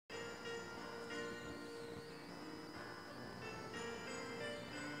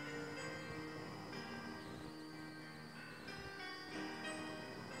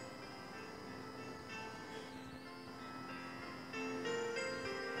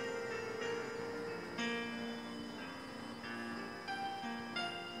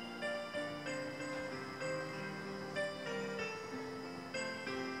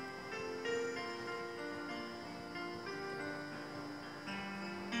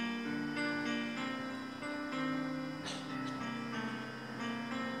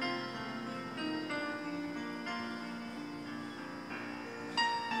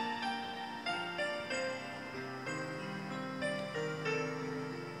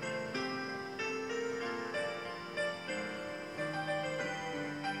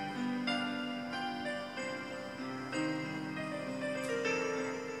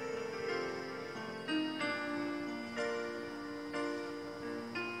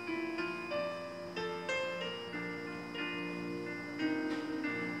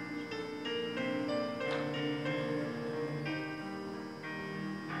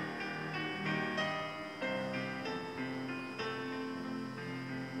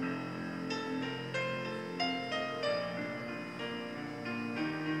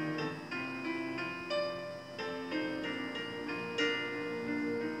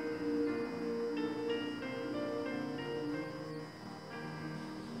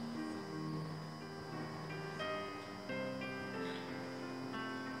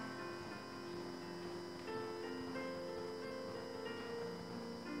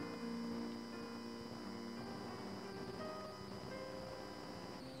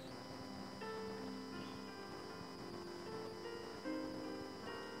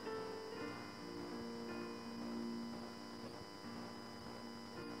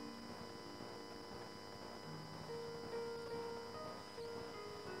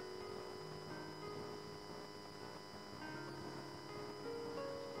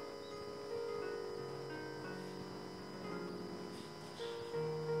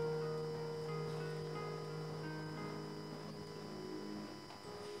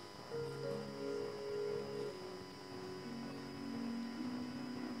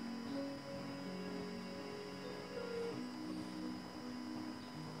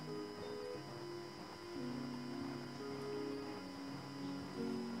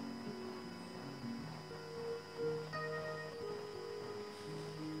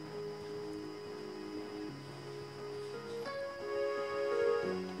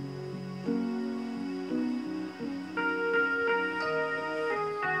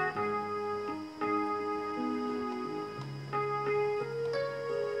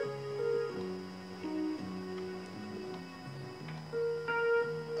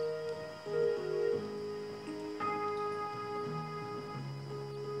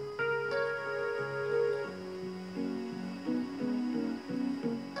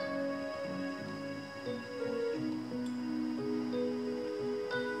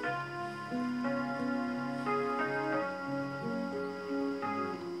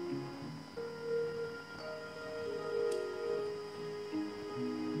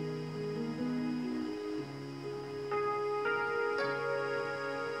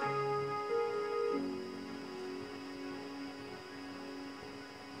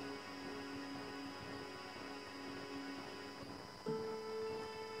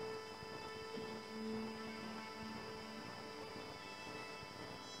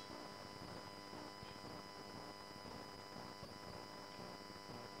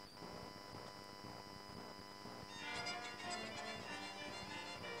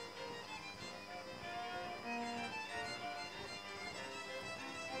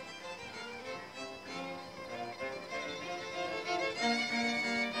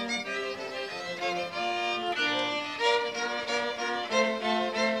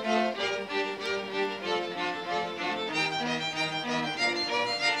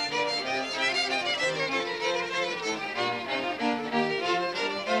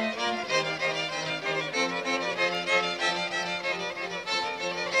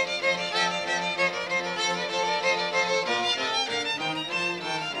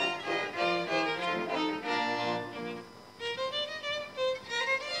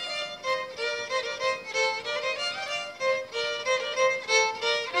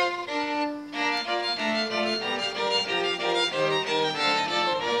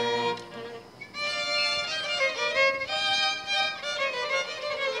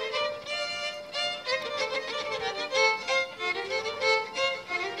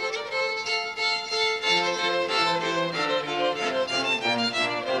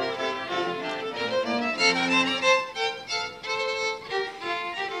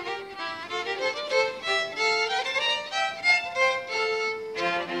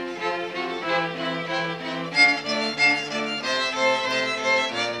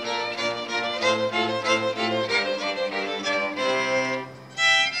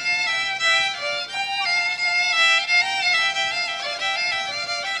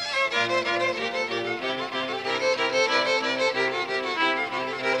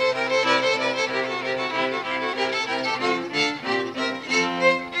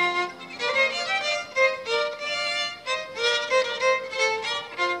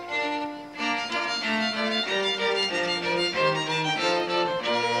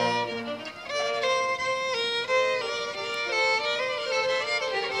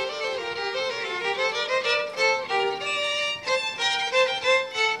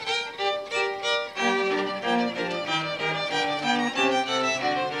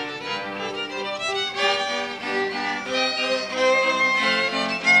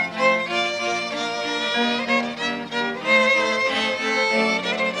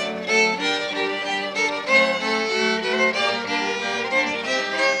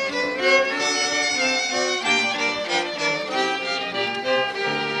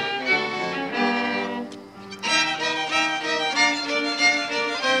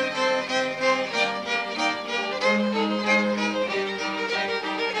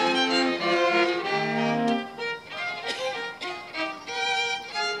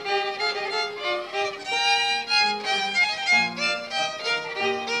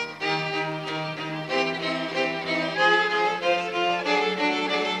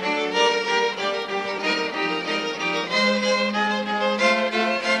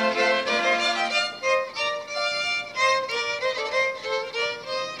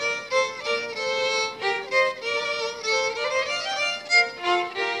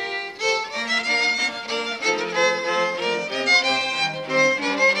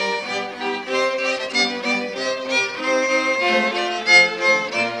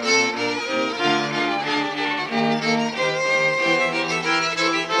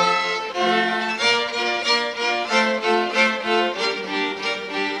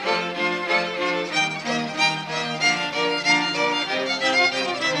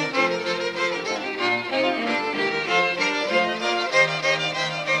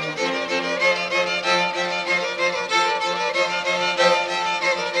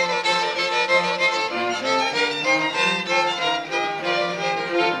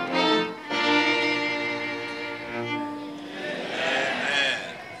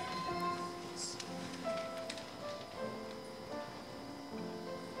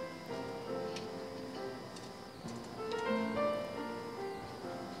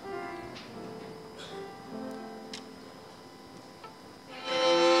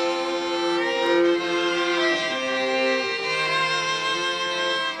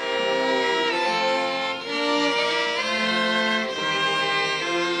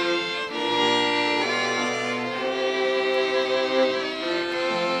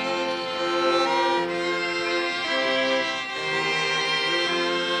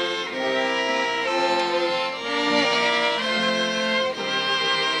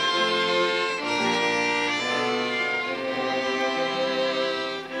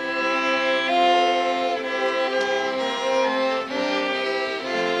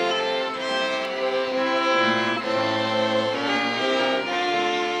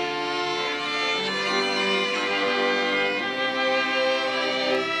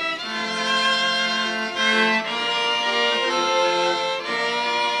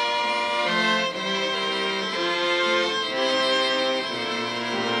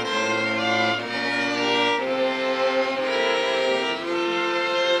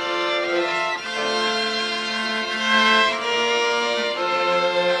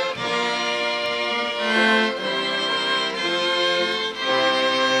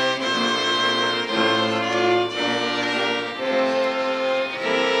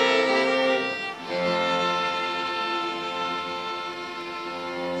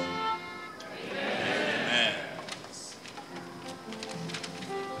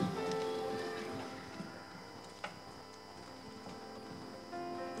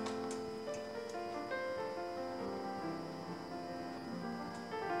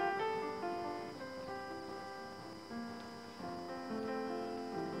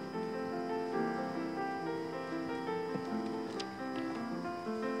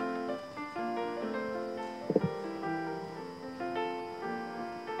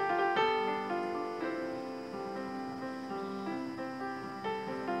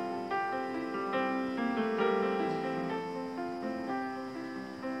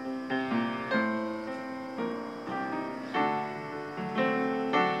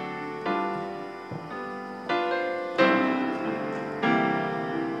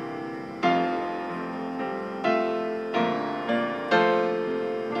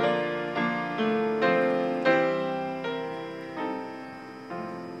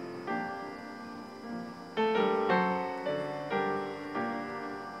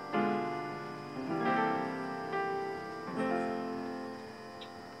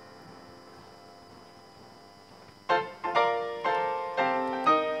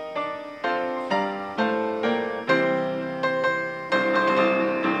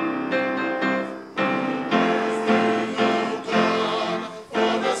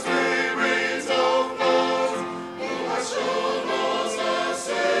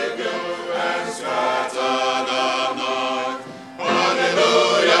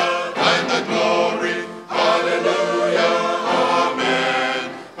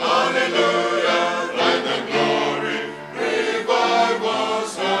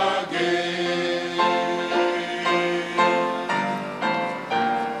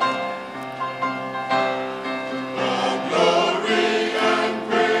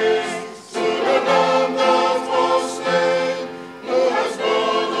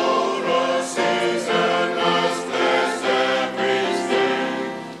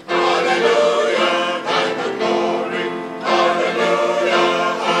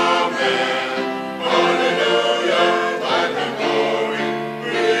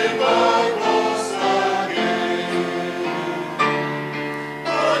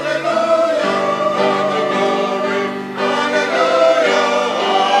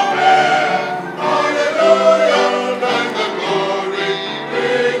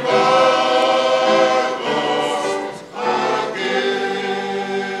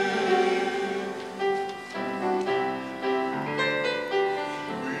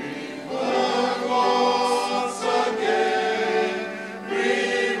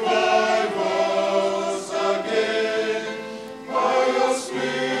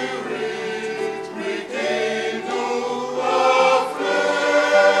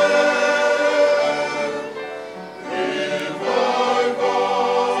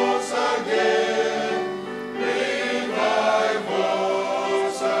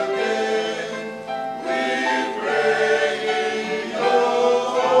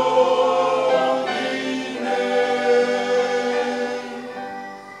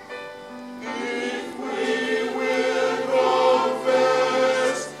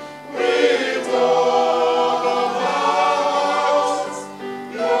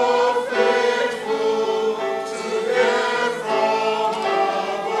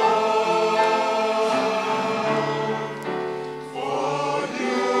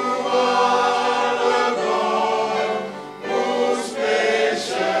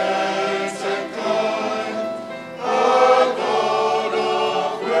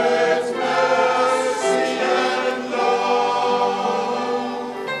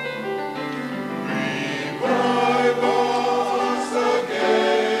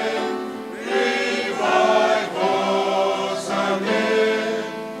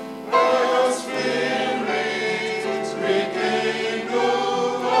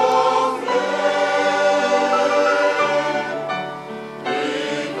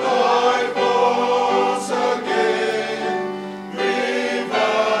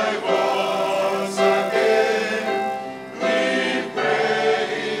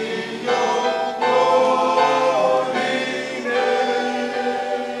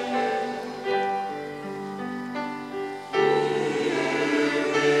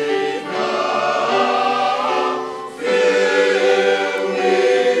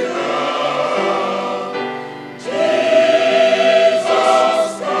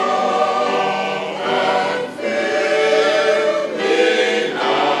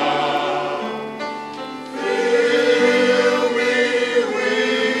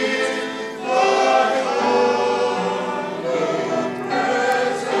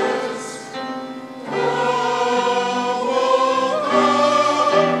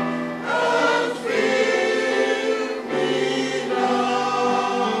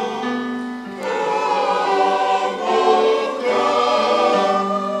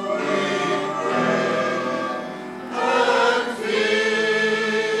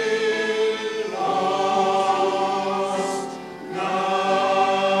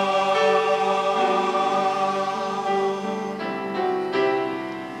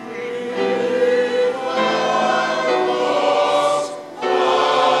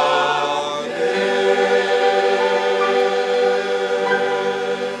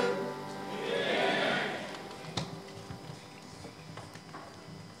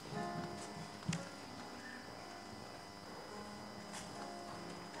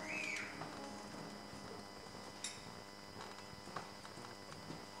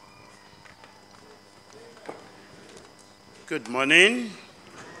Good morning.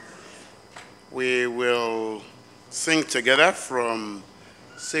 We will sing together from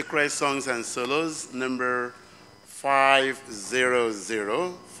Sacred Songs and Solos, number 500,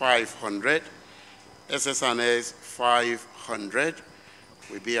 SSNS 500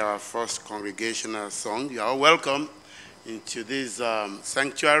 will be our first congregational song. You are welcome into this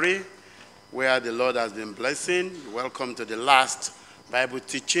sanctuary where the Lord has been blessing. Welcome to the last Bible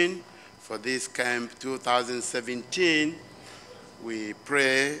teaching for this camp 2017. We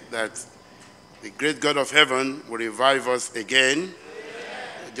pray that the great God of heaven will revive us again,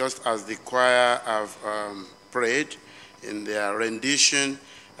 just as the choir have prayed in their rendition.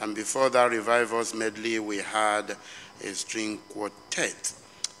 And before that revival medley, we had a string quartet.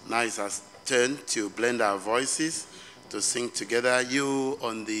 Now it's our turn to blend our voices to sing together. You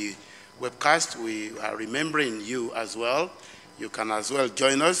on the webcast, we are remembering you as well. You can as well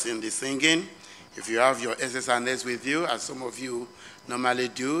join us in the singing. If you have your SSNS with you, as some of you normally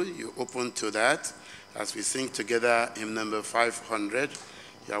do, you open to that. As we sing together hymn number 500,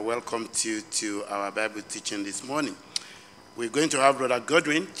 you are welcome to our Bible teaching this morning. We're going to have Brother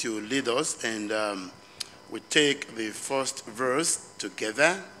Godwin to lead us, and we take the first verse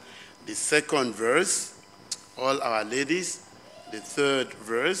together, the second verse, all our ladies, the third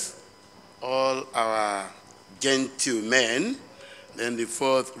verse, all our gentlemen, then the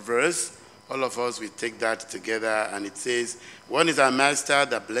fourth verse. All of us, we take that together, and it says, "One is our Master,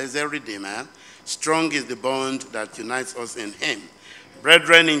 the blessed Redeemer. Strong is the bond that unites us in him.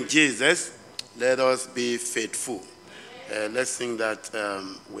 Brethren in Jesus, let us be faithful." Let's sing that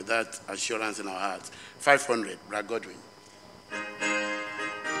with that assurance in our hearts. 500, Brother Godwin.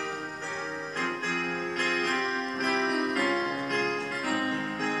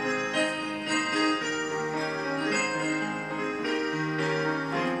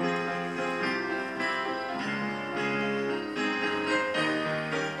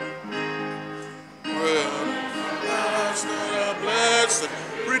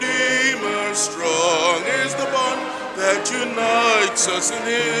 Redeemer, strong is the bond that unites us in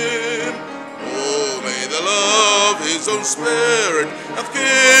him. Oh, may the love his own spirit hath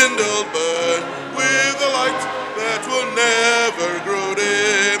kindled burn with a light that will never grow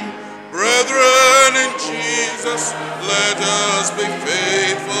dim. Brethren in Jesus, let us be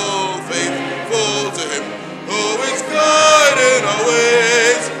faithful, faithful to him, who is God in our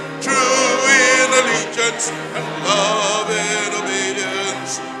ways, true in allegiance and love in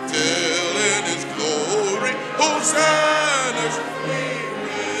obedience, till in his glory, Hosanna's we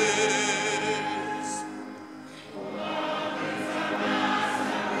raise.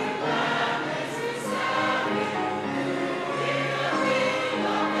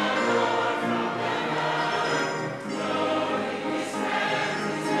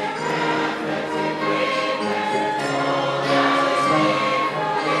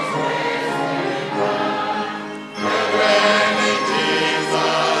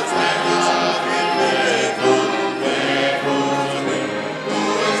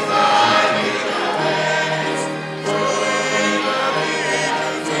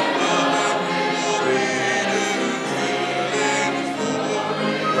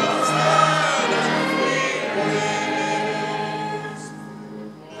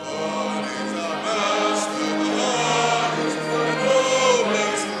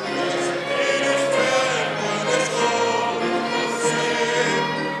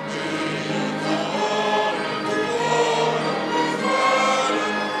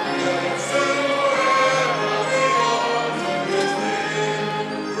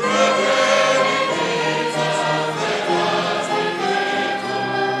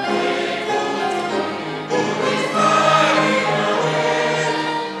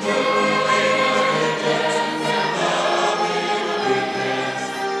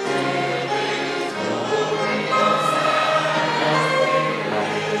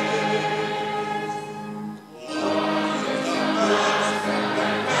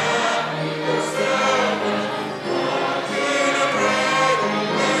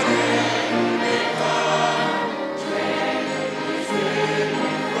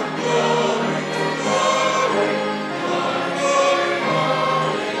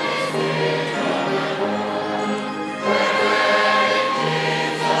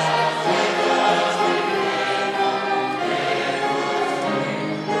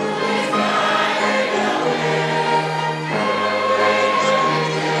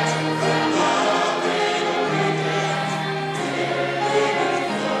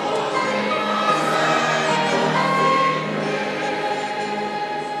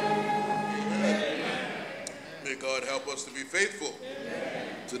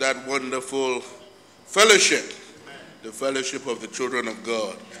 Wonderful fellowship the fellowship of the children of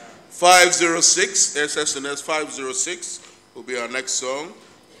God. 506, SSNS 506 will be our next song.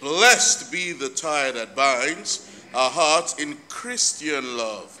 Blessed be the tie that binds our hearts in Christian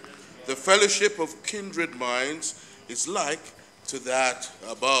love. The fellowship of kindred minds is like to that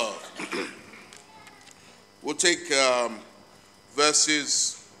above. We'll take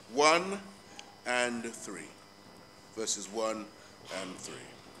verses 1 and 3. Verses 1 and 3.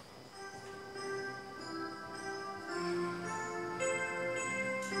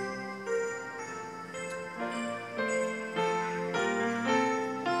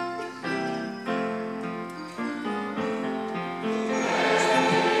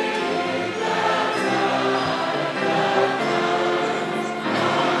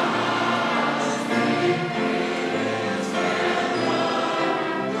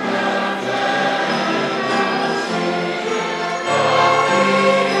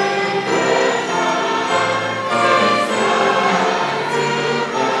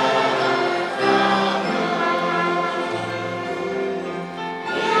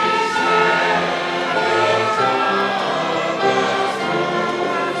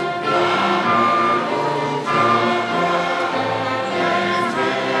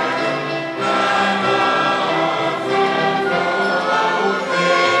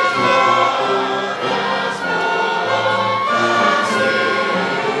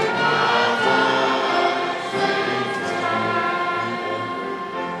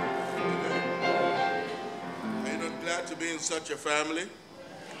 Such a family.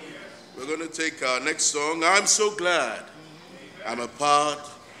 We're going to take our next song. I'm so glad I'm a part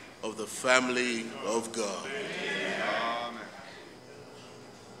of the family of God.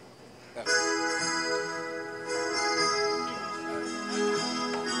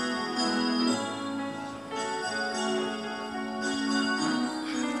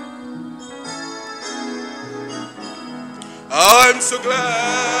 I'm so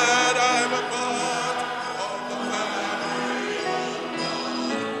glad I'm a part of the family of God.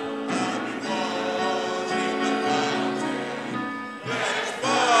 I've been washed in the fountain, cleansed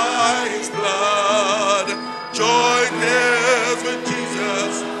by His blood, joined hands with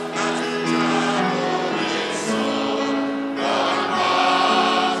Jesus as we travel His soul. I'm part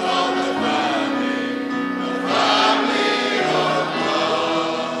of the family of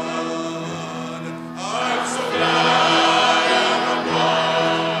God. I'm so glad.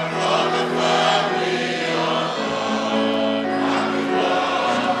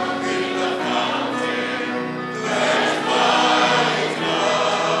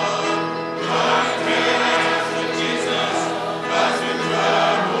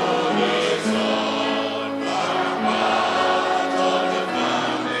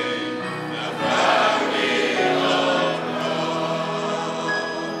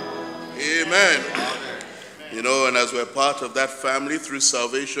 You know, and as we're part of that family through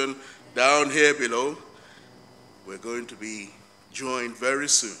salvation down here below, we're going to be joined very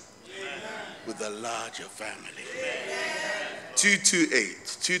soon with a larger family.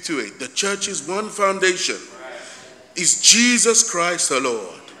 228. The church's one foundation is Jesus Christ the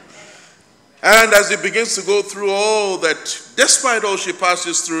Lord. And as it begins to go through all that, despite all she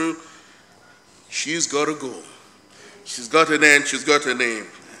passes through, she's got a goal. She's got an end, she's got a name.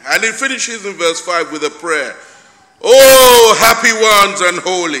 And it finishes in verse 5 with a prayer. Oh, happy ones and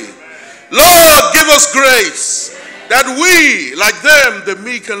holy, Lord, give us grace, that we, like them, the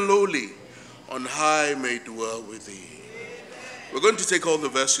meek and lowly, on high may dwell with thee. We're going to take all the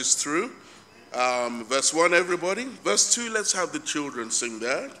verses through. Verse 1, everybody. Verse 2, let's have the children sing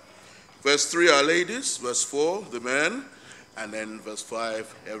that. Verse 3, our ladies. Verse 4, the men. And then verse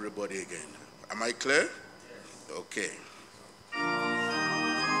 5, everybody again. Am I clear? Okay.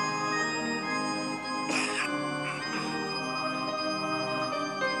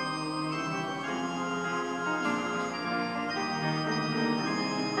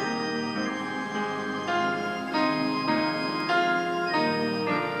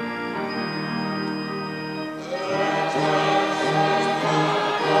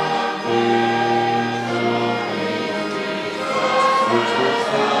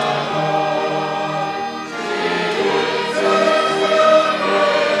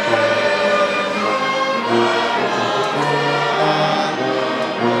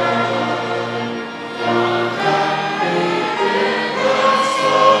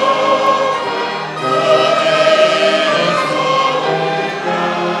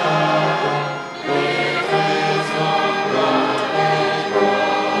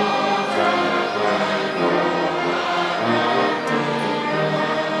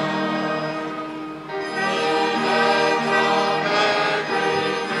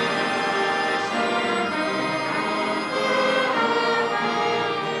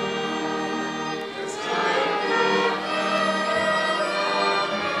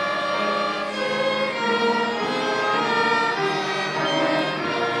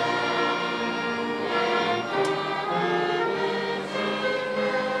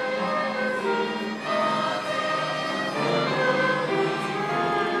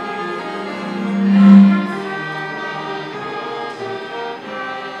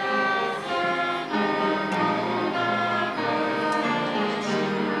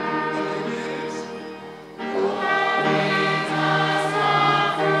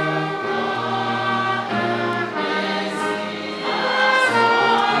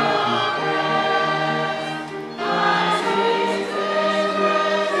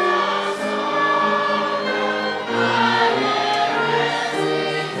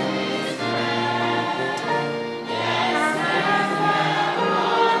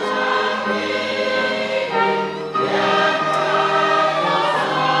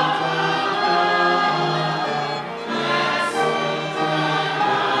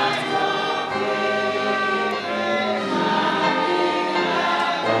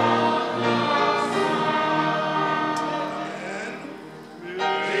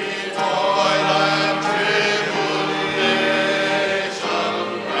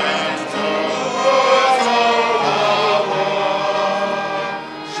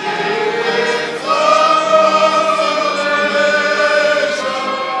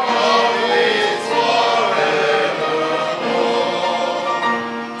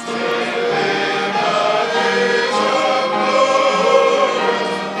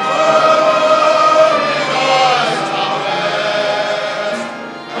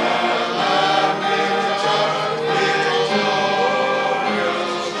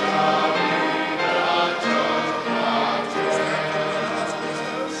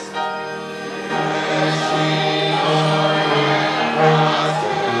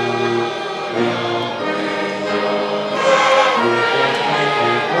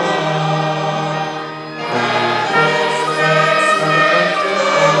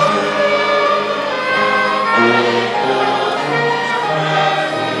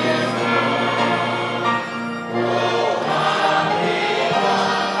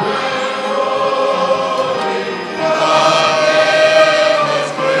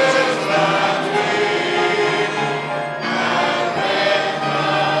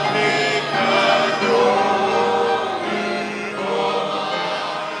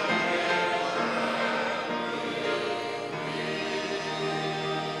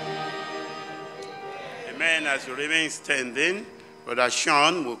 then as you remain standing, Brother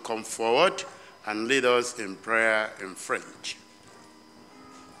Sean will come forward and lead us in prayer in French.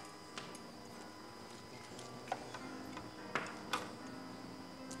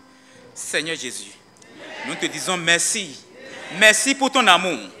 Seigneur Jésus, nous te disons merci. Merci pour ton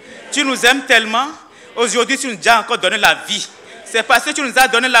amour. Tu nous aimes tellement. Aujourd'hui, tu nous as encore donné la vie. C'est parce que tu nous as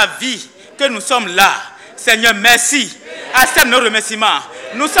donné la vie que nous sommes là. Seigneur, merci. Accepte nos remerciements.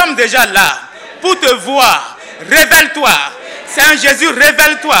 Nous sommes déjà là pour te voir. Révèle-toi. Seigneur Jésus,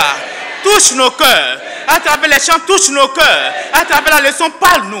 révèle-toi. Touche nos cœurs. À travers les chants, touche nos cœurs. À travers la leçon,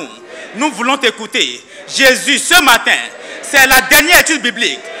 parle-nous. Nous voulons t'écouter. Jésus, ce matin, c'est la dernière étude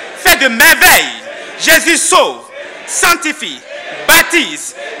biblique. Fais de merveilles. Jésus sauve, sanctifie,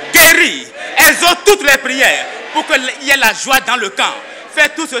 baptise, guérit, exauce toutes les prières pour qu'il y ait la joie dans le camp. Fais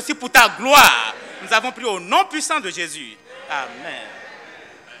tout ceci pour ta gloire. Nous avons prié au nom puissant de Jésus. Amen.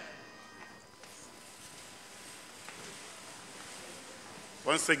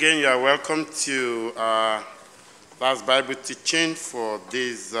 Once again, you are welcome to our last Bible teaching for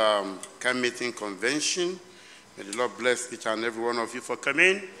this camp meeting convention. May the Lord bless each and every one of you for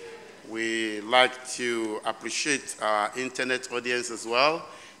coming. We like to appreciate our internet audience as well.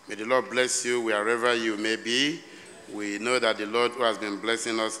 May the Lord bless you wherever you may be. We know that the Lord who has been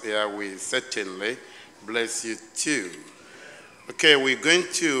blessing us here will certainly bless you too. Okay, we're going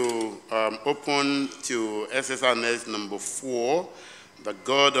to open to SSRNS number 4, the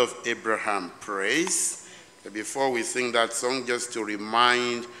God of Abraham Praise. Before we sing that song, just to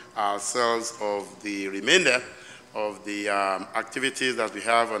remind ourselves of the remainder of the activities that we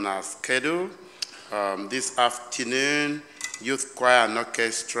have on our schedule. This afternoon, Youth Choir and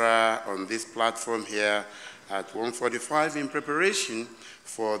Orchestra on this platform here at 1:45 in preparation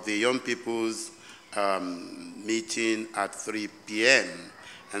for the young people's meeting at 3 p.m.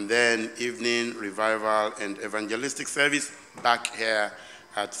 And then evening revival and evangelistic service back here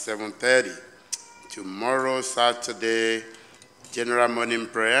at 7:30. Tomorrow, Saturday, general morning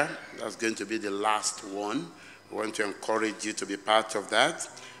prayer. That's going to be the last one. We want to encourage you to be part of that.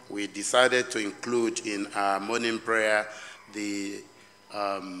 We decided to include in our morning prayer the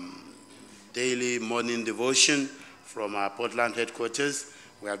daily morning devotion from our Portland headquarters.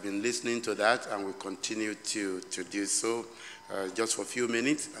 We have been listening to that and we continue to do so just for a few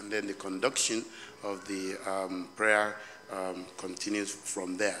minutes, and then the conduction of the prayer continues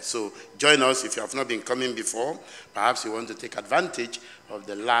from there. So join us if you have not been coming before. Perhaps you want to take advantage of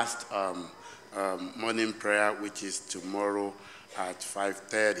the last morning prayer, which is tomorrow at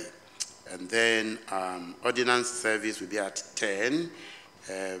 5:30. And then ordinance service will be at 10.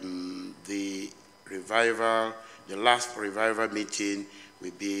 The last revival meeting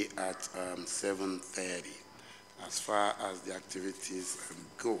will be at 7:30, as far as the activities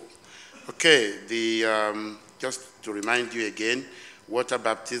go. Okay, just to remind you again, water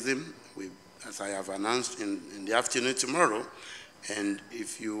baptism, as I have announced in the afternoon tomorrow. And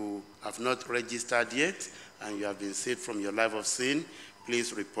if you have not registered yet and you have been saved from your life of sin,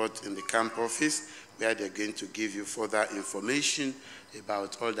 please report in the camp office where they're going to give you further information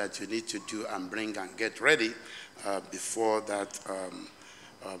about all that you need to do and bring and get ready before that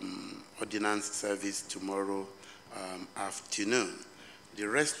ordinance service tomorrow afternoon. The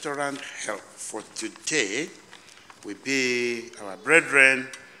restaurant help for today will be our brethren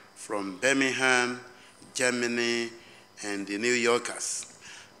from Birmingham, Germany, and the New Yorkers.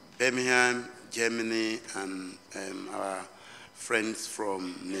 Birmingham, Germany, and our friends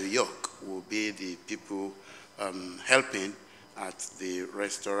from New York will be the people helping at the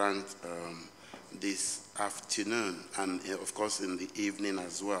restaurant this afternoon, and of course in the evening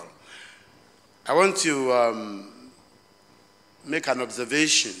as well. I want to make an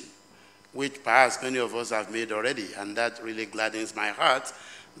observation, which perhaps many of us have made already, and that really gladdens my heart.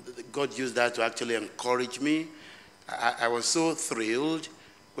 God used that to actually encourage me. I was so thrilled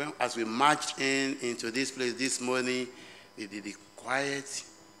when, as we marched into this place this morning, the quiet,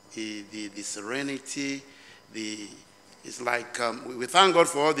 the serenity, it's like we thank God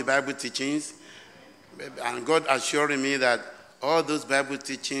for all the Bible teachings, and God assuring me that all those Bible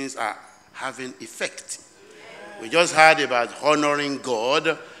teachings are having effect. We just heard about honoring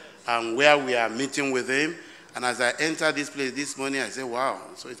God and where we are meeting with Him, and as I entered this place this morning, I said, wow,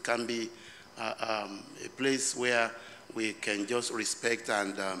 so it can be a place where we can just respect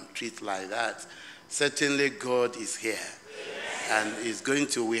and treat like that. Certainly God is here. And He's going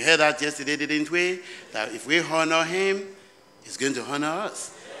to, we heard that yesterday, didn't we? That if we honor Him, He's going to honor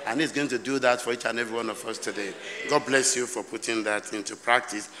us. And he's going to do that for each and every one of us today. God bless you for putting that into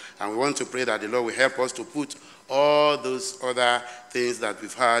practice. And we want to pray that the Lord will help us to put all those other things that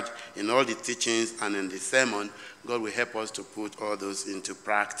we've heard in all the teachings and in the sermon. God will help us to put all those into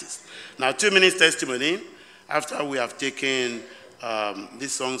practice. Now, 2 minutes testimony. After we have taken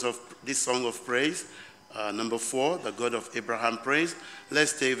this song of praise, number 4, the God of Abraham praise,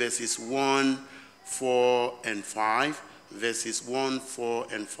 let's take verses 1, 4, and 5. Verses 1, 4,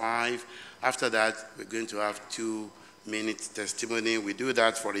 and 5. After that, we're going to have 2 minutes testimony. We do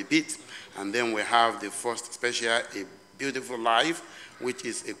that for a bit, and then we have the first special, A Beautiful Life, which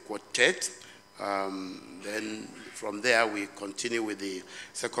is a quartet. Then from there, we continue with the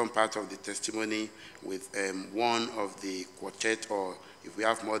second part of the testimony with one of the quartet, or if we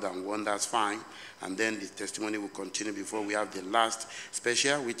have more than one, that's fine. And then the testimony will continue before we have the last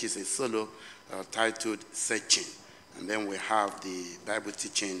special, which is a solo titled Searching. And then we have the Bible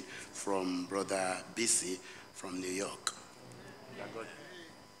teaching from Brother Bisi from New York.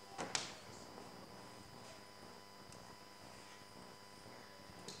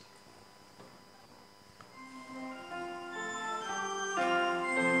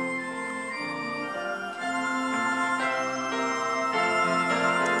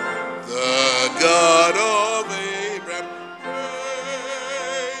 The God of Abraham,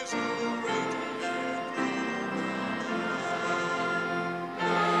 praise you, great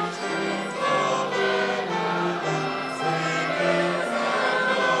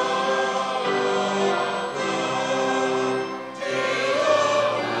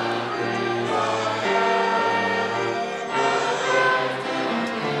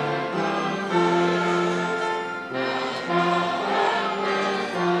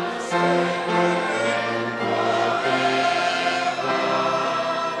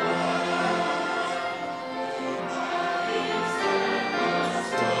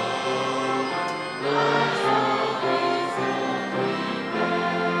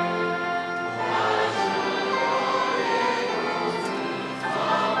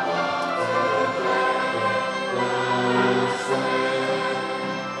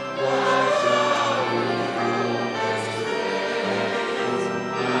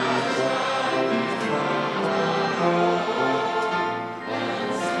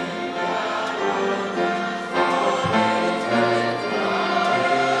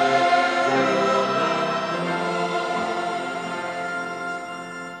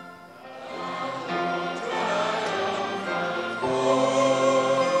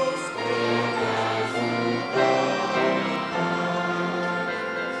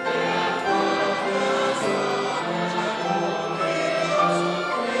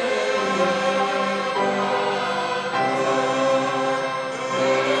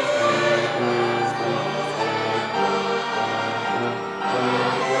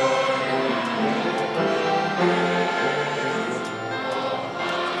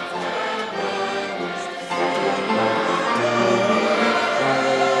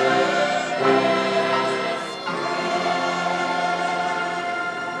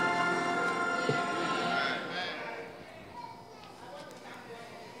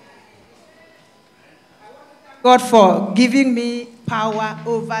God for giving me power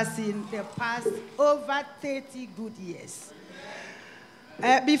over sin the past over 30 good years.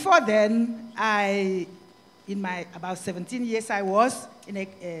 Before then, in my about 17 years, I was in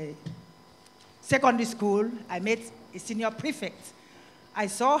a secondary school. I met a senior prefect. I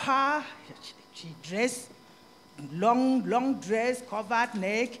saw her, she dressed, long dress, covered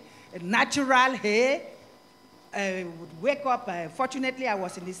neck, natural hair. Would wake up, fortunately I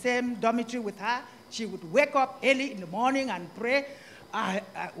was in the same dormitory with her. She would wake up early in the morning and pray.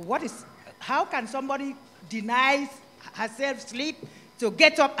 How can somebody deny herself sleep to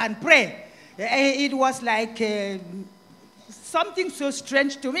get up and pray? It was like something so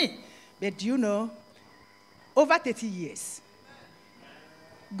strange to me. But you know, over 30 years,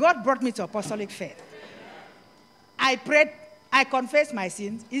 God brought me to apostolic faith. I prayed, I confessed my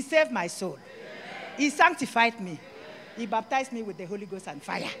sins. He saved my soul. He sanctified me. He baptized me with the Holy Ghost and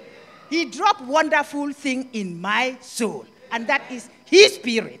fire. He dropped wonderful thing in my soul, and that is His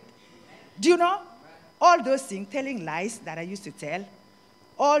Spirit. Do you know, all those things, telling lies that I used to tell,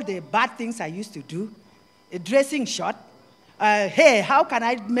 all the bad things I used to do, dressing short, hair, how can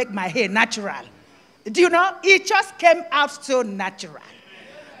I make my hair natural? Do you know, it just came out so natural.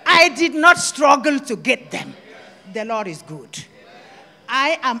 I did not struggle to get them. The Lord is good.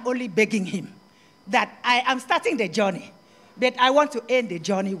 I am only begging Him that I am starting the journey, but I want to end the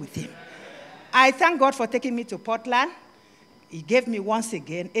journey with Him. I thank God for taking me to Portland. He gave me once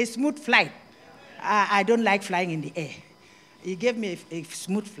again a smooth flight. I don't like flying in the air. He gave me a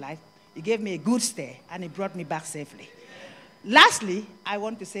smooth flight. He gave me a good stay, and he brought me back safely. Lastly, I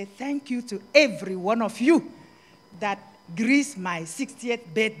want to say thank you to every one of you that graced my 60th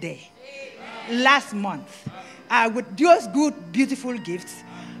birthday last month. With those good, beautiful gifts,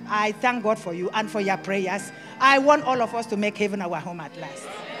 I thank God for you and for your prayers. I want all of us to make heaven our home at last.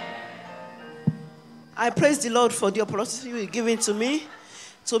 I praise the Lord for the opportunity given to me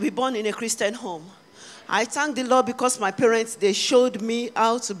to be born in a Christian home. I thank the Lord because my parents, they showed me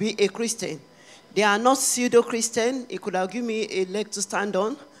how to be a Christian. They are not pseudo-Christian. It could have given me a leg to stand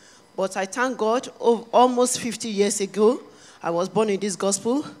on. But I thank God, almost 50 years ago, I was born in this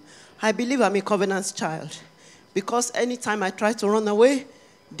gospel. I believe I'm a covenant child. Because anytime I try to run away,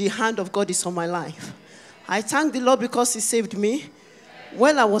 the hand of God is on my life. I thank the Lord because he saved me.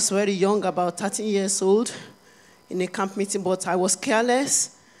 When I was very young, about 13 years old, in a camp meeting, but I was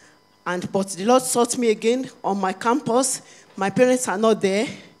careless. But the Lord sought me again on my campus. My parents are not there.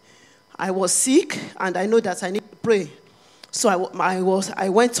 I was sick, and I know that I need to pray. So I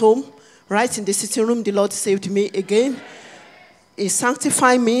went home. Right in the sitting room, the Lord saved me again. He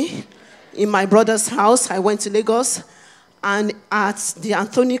sanctified me in my brother's house. I went to Lagos. And at the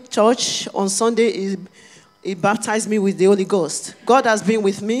Apostolic Church on Sunday, he baptized me with the Holy Ghost. God has been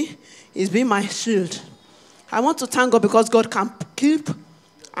with me. He's been my shield. I want to thank God because God can keep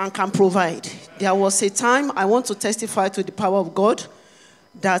and can provide. There was a time I want to testify to the power of God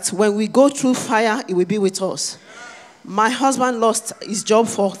that when we go through fire, it will be with us. My husband lost his job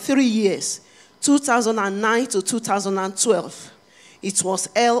for 3 years, 2009 to 2012. It was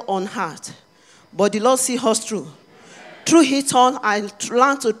hell on earth. But the Lord see us through. Through it all, I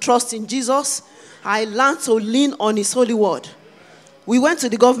learned to trust in Jesus. I learned to lean on his holy word. We went to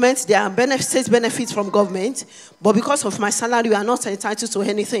the government. There are state benefits from government. But because of my salary, we are not entitled to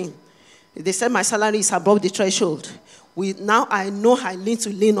anything. They said my salary is above the threshold. Now I know I need to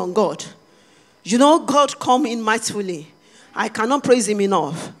lean on God. You know, God come in mightily. I cannot praise him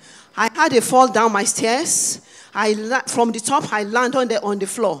enough. I had a fall down my stairs. From the top, I landed on the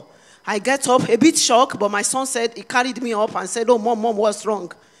floor. I get up, a bit shocked, but my son said, he carried me up and said, oh, mom, what's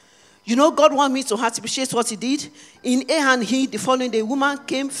wrong? You know, God wanted me to appreciate what he did. In A&E, the following day, woman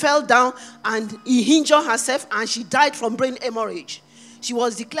came, fell down, and he injured herself, and she died from brain hemorrhage. She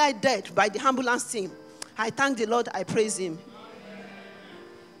was declared dead by the ambulance team. I thank the Lord, I praise him.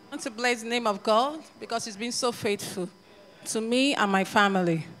 I want to bless the name of God because he's been so faithful to me and my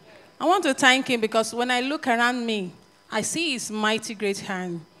family. I want to thank him because when I look around me, I see his mighty great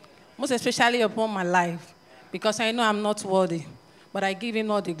hand, most especially upon my life, because I know I'm not worthy, but I give him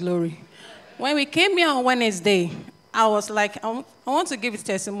all the glory. When we came here on Wednesday, I was like, I want to give his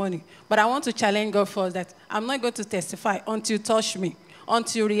testimony, but I want to challenge God first that I'm not going to testify until you touch me,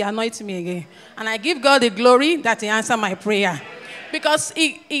 until you re-anoint me again. And I give God the glory that he answered my prayer. Because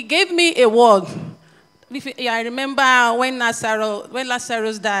he gave me a word. I remember when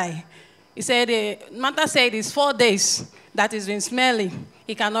Lazarus died, he said, Martha said it's 4 days that he's been smelling.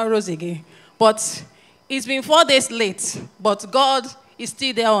 He cannot rise again. But it's been 4 days late, but God is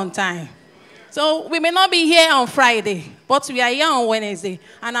still there on time. So we may not be here on Friday, but we are here on Wednesday,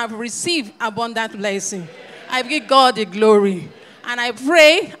 and I've received abundant blessing. I give God the glory. And I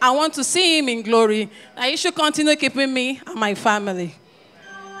pray, I want to see him in glory, that he should continue keeping me and my family.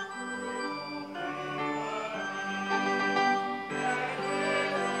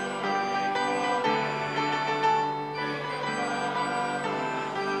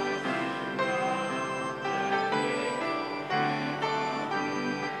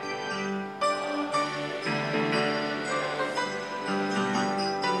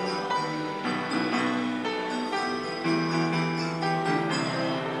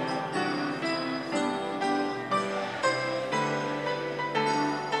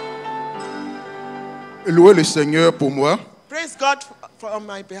 Louez le Seigneur pour moi. Praise God on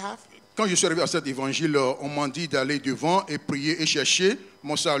my behalf. Quand je suis arrivé à cet évangile, on m'a dit d'aller devant et prier et chercher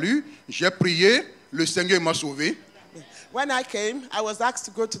mon salut. J'ai prié, le Seigneur m'a sauvé. When I came, I was asked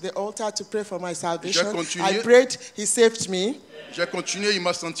to go to the altar to pray for my salvation. J'ai continué. I prayed, he saved me. J'ai continué, il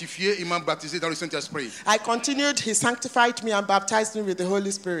m'a sanctifié, il m'a baptisé dans le Saint-Esprit. I continued, he sanctified me and baptized me with the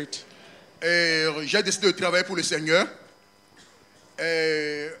Holy Spirit. J'ai décidé de travailler pour le Seigneur.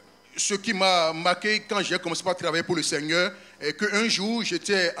 Ce qui m'a marqué quand j'ai commencé par travailler pour le Seigneur, est qu'un jour,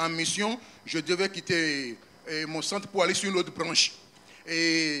 j'étais en mission, je devais quitter mon centre pour aller sur une autre branche.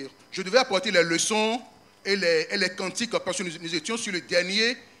 Et je devais apporter les leçons et les cantiques parce que nous étions sur les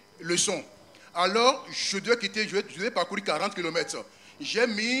dernières leçons. Alors, je devais parcourir 40 km. J'ai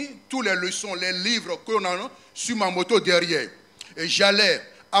mis toutes les leçons, les livres qu'on a sur ma moto derrière. Et j'allais,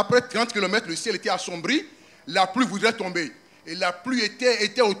 après 30 km, le ciel était assombri, la pluie voudrait tomber. et la pluie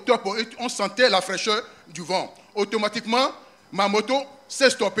était au top. On sentait la fraîcheur du vent. Automatiquement, ma moto s'est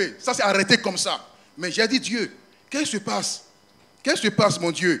stoppée. Ça s'est arrêté comme ça. Mais j'ai dit, Dieu, qu'est-ce qui se passe? Qu'est-ce qui se passe,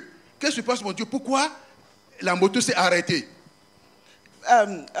 mon Dieu? Qu'est-ce qui se passe, mon Dieu? Pourquoi la moto s'est arrêtée?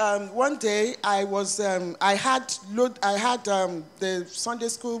 One day I had the Sunday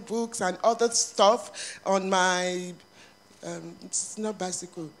school books and other stuff on my it's not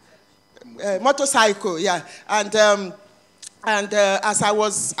bicycle, motorcycle, yeah. And as I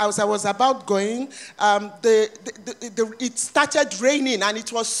was about going, it started raining, and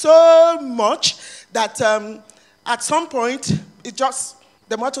it was so much that at some point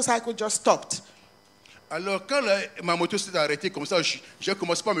the motorcycle just stopped. Alors, quand ma moto s'est arrêtée comme ça, j'ai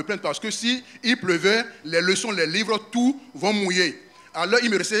commencé par me plaindre parce que si il pleuvait, les leçons, les livres, tout vont mouiller. Alors, il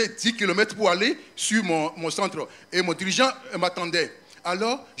me restait 10 km pour aller sur mon centre. Et mon dirigeant m'attendait.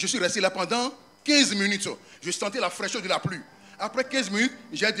 Alors, je suis resté là pendant 15 minutes. Je sentais la fraîcheur de la pluie. Après 15 minutes,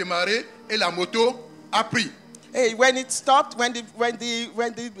 j'ai démarré et la moto a pris. Hey, when it stopped, when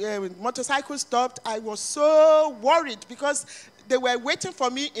the motorcycle stopped, I was so worried because they were waiting for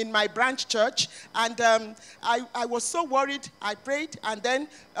me in my branch church, and I was so worried. I prayed, and then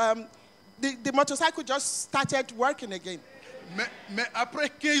the motorcycle just started working again. Mais après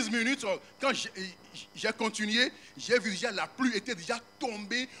 15 minutes, quand j'ai continué, j'ai vu déjà la pluie était déjà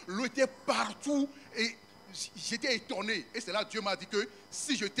tombée, l'eau était partout, et j'étais étonné. Et c'est là que Dieu m'a dit que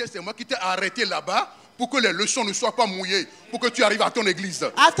si c'est moi qui t'ai arrêté là-bas, pour que les leçons ne soient pas mouillées, pour que tu arrives à ton église.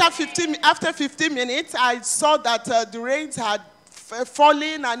 After 15 minutes, I saw that the rains had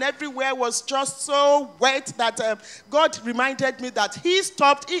falling and everywhere was just so wet that God reminded me that he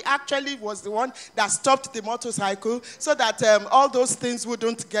actually was the one that stopped the motorcycle so that all those things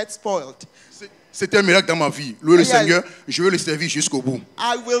wouldn't get spoiled. C'est un miracle dans ma vie. Louez le Seigneur, je veux le servir jusqu'au bout.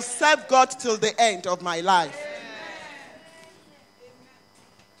 I will serve God till the end of my life.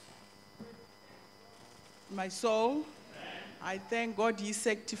 My soul, I thank God he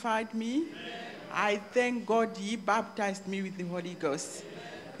sanctified me. I thank God he baptized me with the Holy Ghost.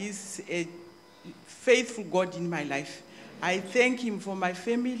 He's a faithful God in my life. I thank him for my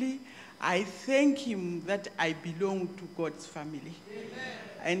family. I thank him that I belong to God's family.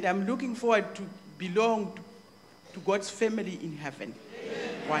 And I'm looking forward to belong to God's family in heaven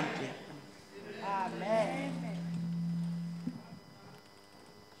one day. Amen.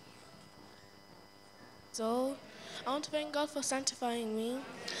 So, I want to thank God for sanctifying me.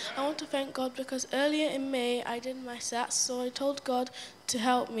 I want to thank God because earlier in May I did my SATs, so I told God to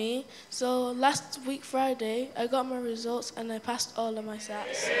help me. So last week Friday I got my results and I passed all of my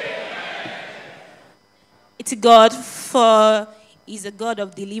SATs. It's God for He's a God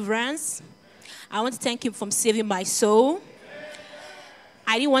of deliverance. I want to thank him for saving my soul.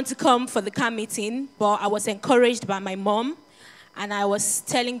 I didn't want to come for the camp meeting, but I was encouraged by my mom, and I was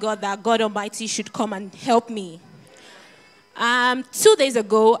telling God that God Almighty should come and help me. 2 days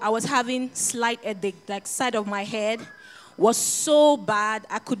ago, I was having slight headache. Like side of my head was so bad,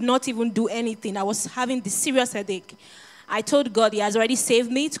 I could not even do anything. I was having this serious headache. I told God he has already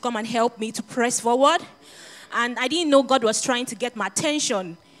saved me to come and help me to press forward. And I didn't know God was trying to get my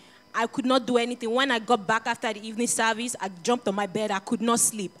attention. I could not do anything. When I got back after the evening service, I jumped on my bed. I could not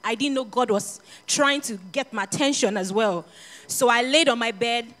sleep. I didn't know God was trying to get my attention as well. So I laid on my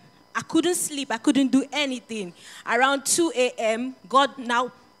bed. I couldn't sleep. I couldn't do anything. Around 2 a.m., God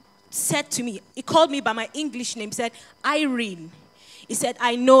now said to me, he called me by my English name, said, Irene. He said,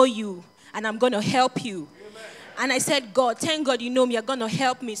 I know you, and I'm going to help you. And I said, God, thank God you know me, you're going to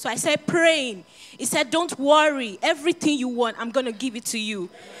help me. So I said, praying. He said, don't worry. Everything you want, I'm going to give it to you.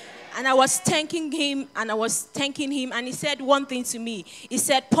 And I was thanking him, and he said one thing to me. He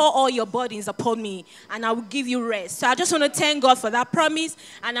said, pour all your burdens upon me, and I will give you rest. So I just want to thank God for that promise,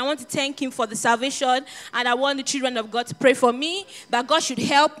 and I want to thank him for the salvation, and I want the children of God to pray for me, that God should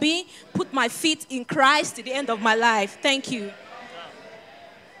help me put my feet in Christ to the end of my life. Thank you.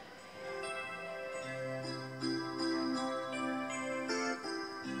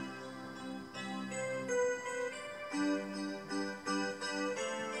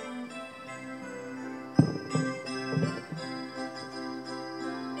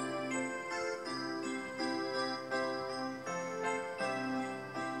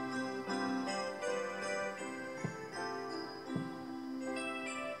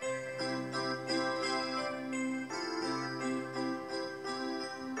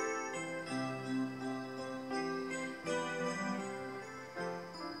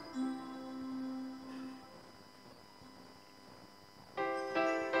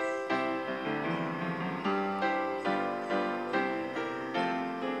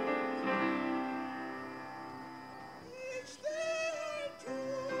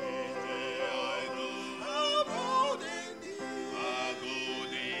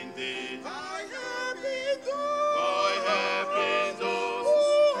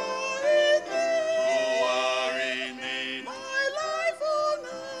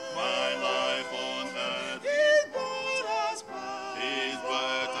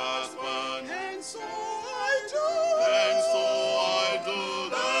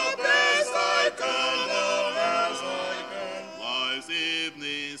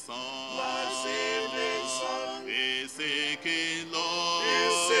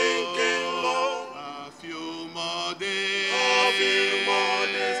 sinking low. A few more days,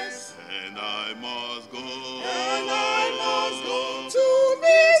 and I must go. And I must go to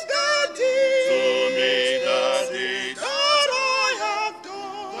meet the deed, that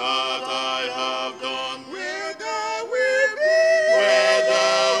I have done, where there will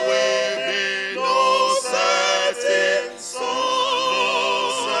be no certain song,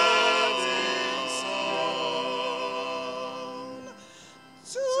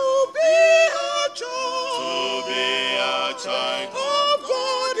 to be a child of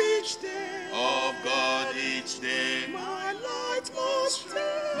God each day. My light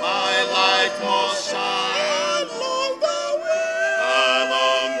must shine along the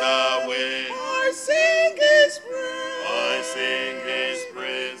way. I sing His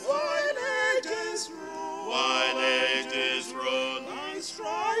praise. While ages roll, I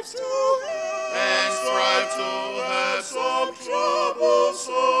strive to help some troubled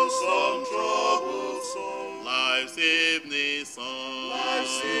soul. Life's evening sun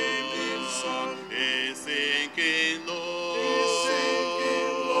is sinking low.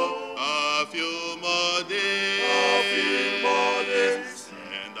 A few more days,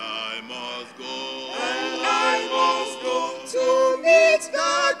 and I must go. To meet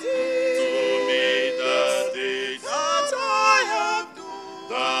the deed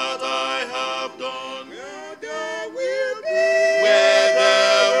that I have done, where there will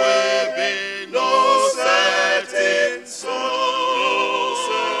be no certain song.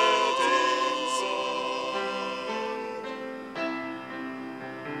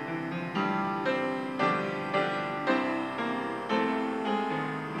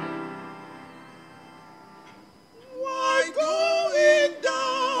 Why going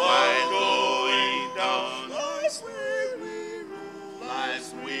down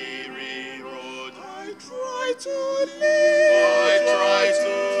Life's weary road. I try to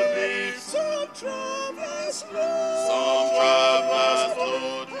live some travelers load.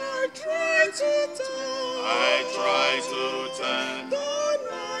 I try to turn the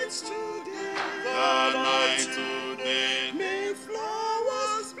nights to day. Make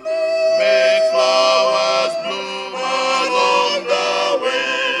flowers bloom along the way.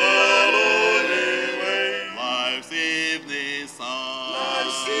 Life's evening sun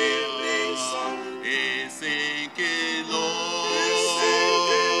is sinking low.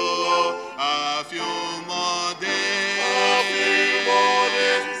 A few more days,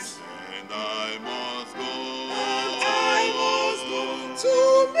 and I must go.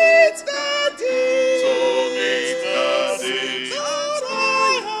 To meet the deed that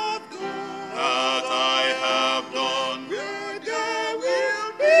I have done, where there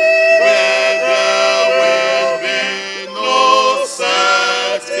will be no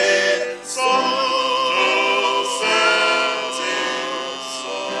certain song.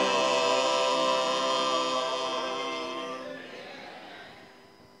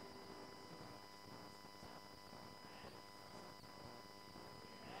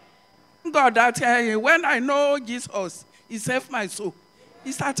 God, that when I know Jesus, He saved my soul.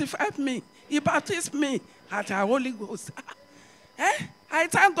 He sanctified me. He baptized me at the Holy Ghost. I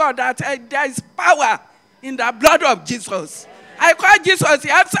thank God that there is power in the blood of Jesus. I call Jesus, He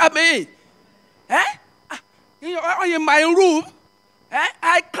answered me. In my room,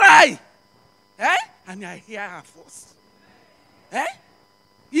 I cry. And I hear her voice.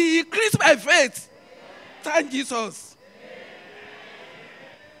 He increased my faith. Thank Jesus.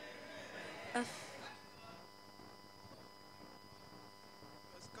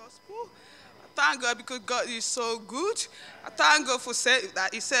 Gospel. I thank God because God is so good. I thank God for that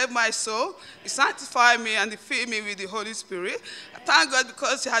He saved my soul. He sanctified me and He filled me with the Holy Spirit. I thank God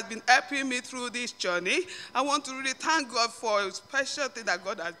because He has been helping me through this journey. I want to really thank God for a special thing that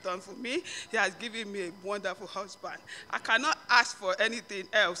God has done for me. He has given me a wonderful husband. I cannot ask for anything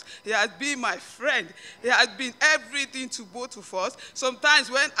else. He has been my friend. He has been everything to both of us. Sometimes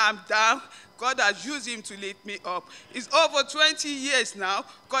when I'm down, God has used him to lift me up. It's over 20 years now.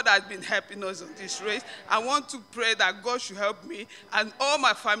 God has been helping us on this race. I want to pray that God should help me and all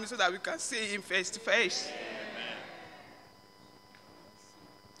my family so that we can see him face to face. Amen.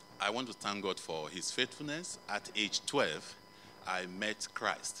 I want to thank God for his faithfulness. At age 12, I met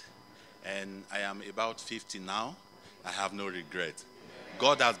Christ. And I am about 50 now. I have no regret.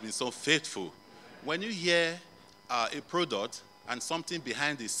 God has been so faithful. When you hear a product and something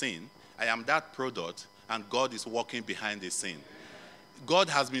behind the scene, I am that product, and God is working behind the scene. God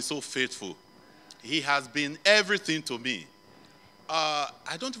has been so faithful. He has been everything to me.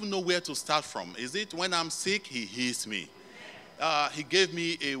 I don't even know where to start from. Is it when I'm sick, he heals me? He gave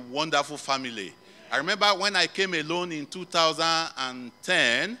me a wonderful family. I remember when I came alone in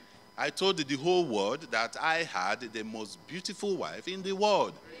 2010, I told the whole world that I had the most beautiful wife in the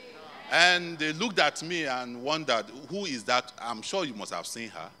world. And they looked at me and wondered, who is that? I'm sure you must have seen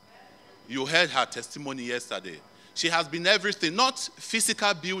her. You heard her testimony yesterday. She has been everything, not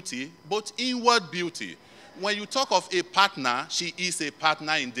physical beauty, but inward beauty. When you talk of a partner, she is a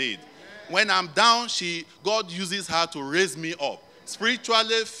partner indeed. When I'm down, God uses her to raise me up.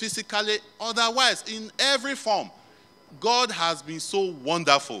 Spiritually, physically, otherwise, in every form. God has been so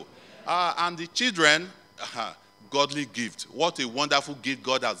wonderful. And the children, godly gift. What a wonderful gift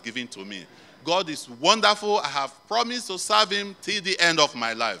God has given to me. God is wonderful. I have promised to serve him till the end of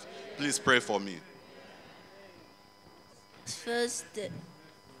my life. Please pray for me.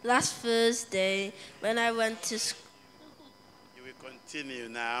 Last Thursday, when I went to school. You will continue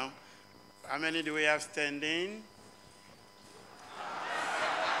now. How many do we have standing?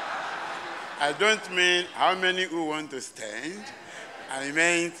 I don't mean how many who want to stand. I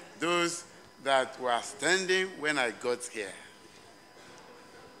meant those that were standing when I got here.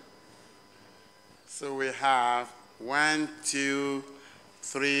 So we have 1, 2,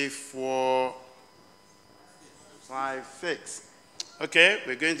 3, 4, 5, 6. Okay,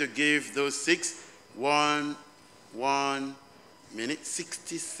 we're going to give those 6 1 minute,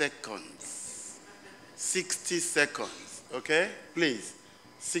 60 seconds. 60 seconds, okay? Please,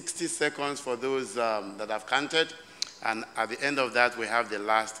 60 seconds for those that have counted. And at the end of that, we have the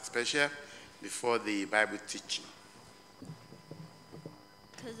last special before the Bible teaching.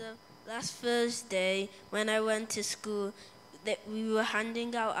 Because last Thursday, when I went to school, we were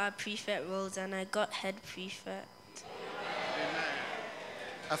handing out our prefect roles, and I got head prefect.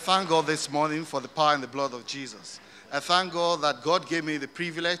 I thank God this morning for the power and the blood of Jesus. I thank God that God gave me the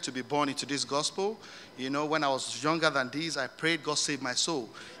privilege to be born into this gospel. You know, when I was younger than this, I prayed, God save my soul.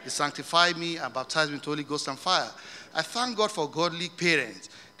 He sanctified me and baptized me with Holy Ghost and fire. I thank God for godly parents.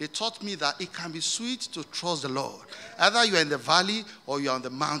 They taught me that it can be sweet to trust the Lord. Either you're in the valley or you're on the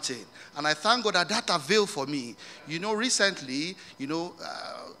mountain. And I thank God that availed for me. You know, recently,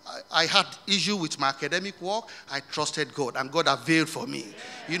 I had issue with my academic work. I trusted God, and God availed for me.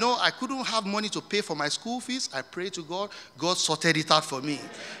 You know, I couldn't have money to pay for my school fees. I prayed to God. God sorted it out for me.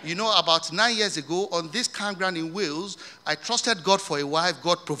 You know, about 9 years ago, on this campground in Wales, I trusted God for a wife.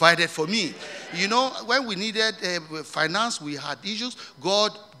 God provided for me. You know, when we needed finance, we had issues.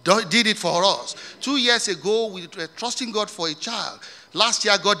 God did it for us. 2 years ago, we were trusting God for a child. Last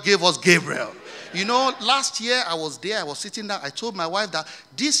year, God gave us Gabriel. You know, last year I was there, I was sitting down, I told my wife that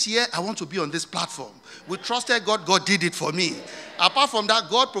this year I want to be on this platform. We trusted God, God did it for me. Apart from that,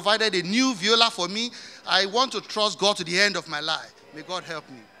 God provided a new viola for me. I want to trust God to the end of my life. May God help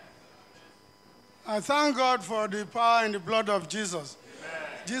me. I thank God for the power and the blood of Jesus. Amen.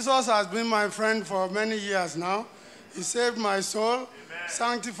 Jesus has been my friend for many years now. He saved my soul, Amen.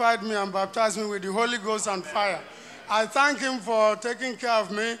 Sanctified me and baptized me with the Holy Ghost and fire. I thank him for taking care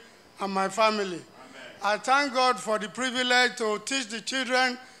of me and my family. Amen. I thank God for the privilege to teach the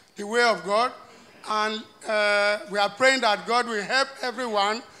children the way of God. And we are praying that God will help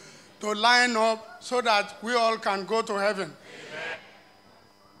everyone to line up so that we all can go to heaven. Amen.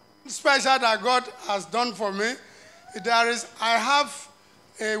 Special that God has done for me, I have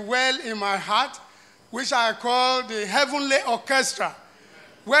a well in my heart, which I call the heavenly orchestra.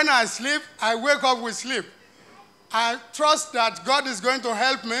 When I sleep, I wake up with sleep. I trust that God is going to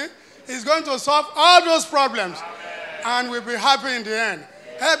help me. He's going to solve all those problems. Amen. And we'll be happy in the end.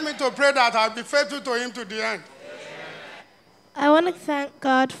 Help me to pray that I'll be faithful to him to the end. I want to thank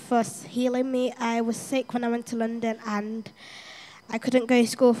God for healing me. I was sick when I went to London and I couldn't go to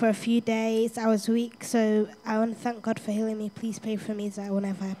school for a few days. I was weak, so I want to thank God for healing me. Please pray for me so that will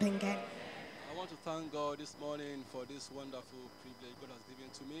never happen again. I want to thank God this morning for this wonderful privilege God has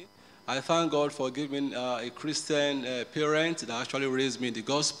given to me. I thank God for giving a Christian parent that actually raised me in the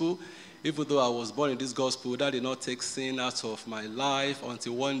gospel. Even though I was born in this gospel, that did not take sin out of my life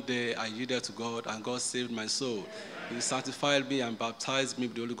until one day I yielded to God and God saved my soul. He sanctified me and baptized me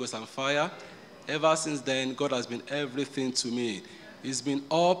with the Holy Ghost and fire. Ever since then, God has been everything to me. He's been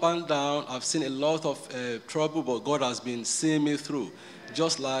up and down. I've seen a lot of trouble, but God has been seeing me through.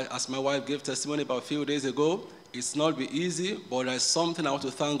 Just like as my wife gave testimony about a few days ago, it's not be easy, but there's something I want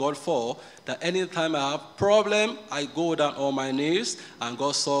to thank God for, that anytime I have problem, I go down on my knees and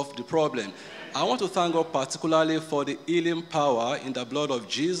God solves the problem. I want to thank God particularly for the healing power in the blood of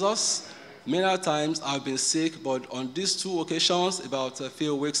Jesus. Many times I've been sick, but on these 2 occasions, about a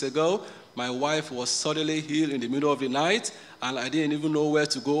few weeks ago, my wife was suddenly healed in the middle of the night, and I didn't even know where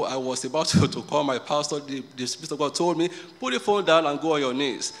to go. I was about to call my pastor. The Spirit of God told me, put the phone down and go on your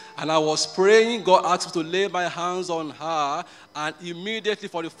knees. And I was praying. God asked me to lay my hands on her, and immediately,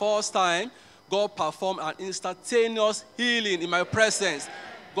 for the first time, God performed an instantaneous healing in my presence.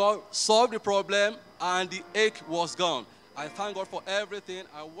 God solved the problem, and the ache was gone. I thank God for everything.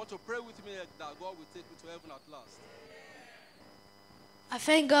 I want to pray with me that God will take me to heaven at last. I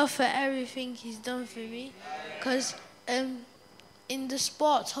thank God for everything He's done for me, because in the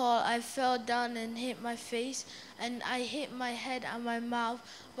sports hall I fell down and hit my face, and I hit my head and my mouth,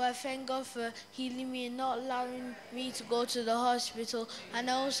 but I thank God for healing me and not allowing me to go to the hospital. And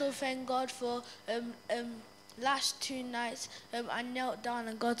I also thank God for last 2 nights I knelt down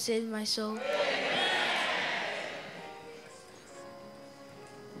and God saved my soul.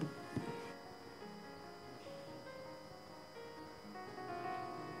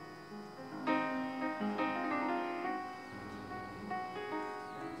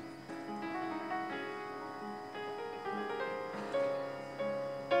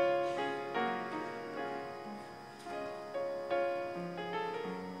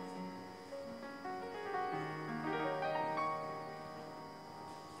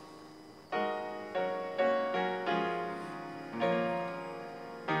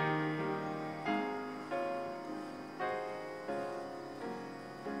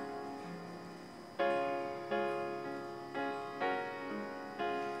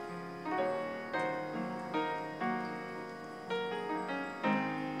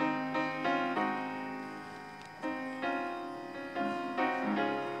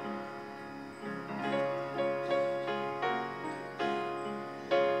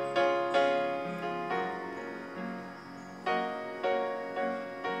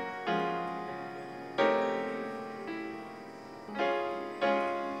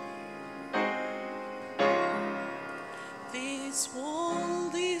 This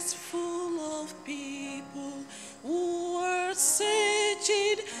world is full of people who are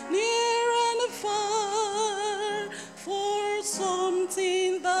searching near and far for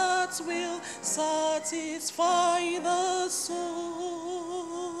something that will satisfy the soul.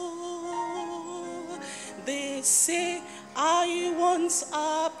 They say, I want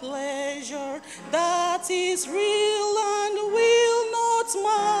a pleasure that is real and will not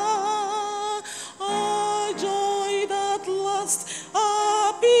mar, a joy that lasts,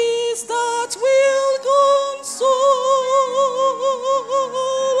 a peace that will console.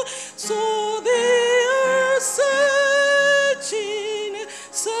 So they are searching,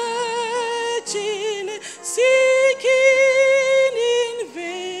 searching, seeking in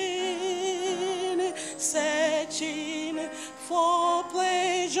vain, searching for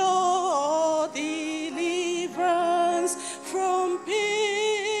pleasure or deliverance from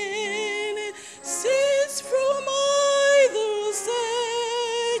pain. Cease from idle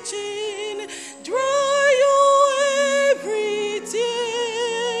searching, dry your every tear.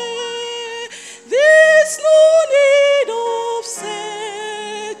 There's no need of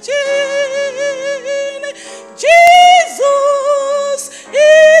searching. Jesus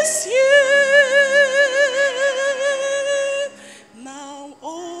is here. Now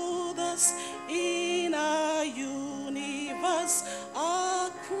others in our universe are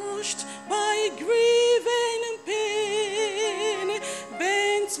crushed by grief and pain,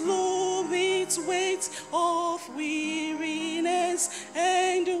 bent low with weight of weariness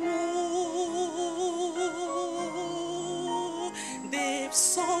and woe. They've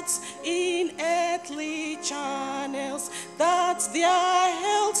sought in earthly channels that their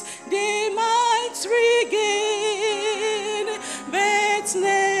health they might regain, but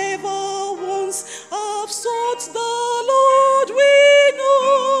never once have sought the Lord we know.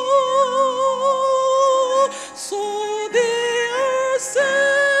 So they are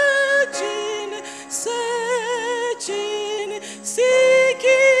searching, searching,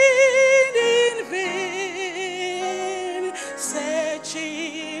 seeking in vain,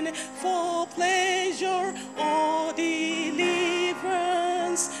 searching for pleasure or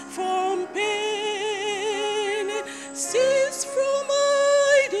deliverance from pain. Cease from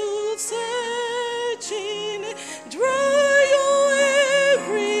idle searching, dry your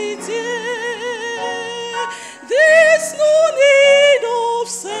every tear. There's no need of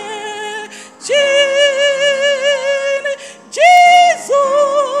searching.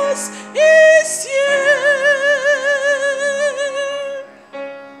 Jesus is here.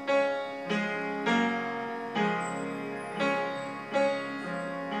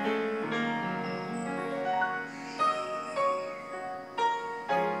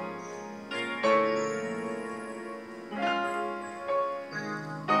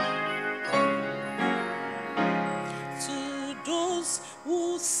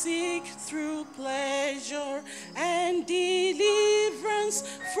 seek through pleasure and deliverance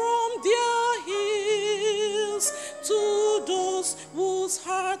from their ills, to those whose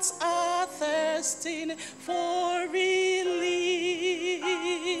hearts are thirsting for relief.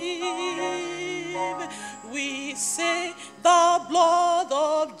 We say the blood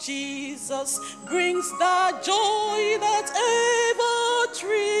of Jesus brings the joy that ever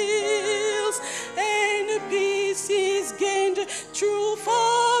thrills, and peace is gained through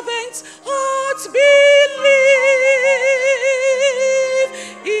fervent hearts believe.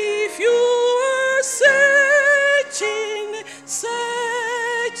 If you are searching,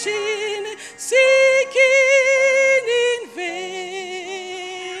 seeking in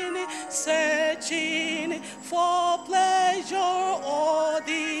vain, searching for pleasure or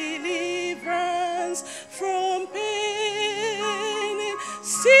deliverance from pain,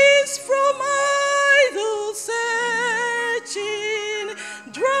 cease from idle searching,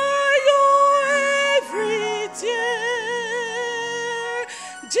 dry your every tear.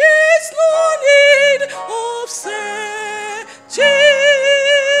 There's no need of searching,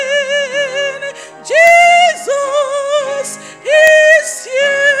 Jesus is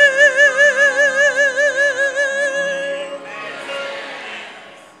here.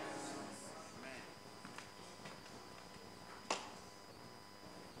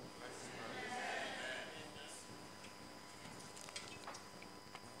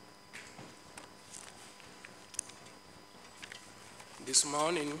 This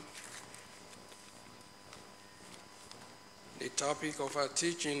morning, the topic of our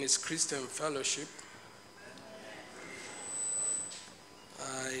teaching is Christian fellowship.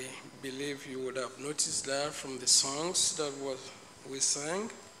 I believe you would have noticed that from the songs that we sang.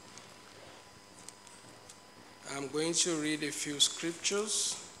 I'm going to read a few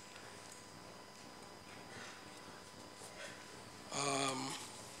scriptures.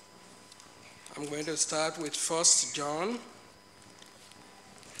 I'm going to start with 1 John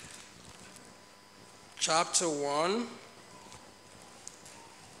chapter 1,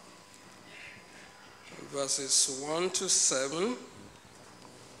 verses 1 to 7.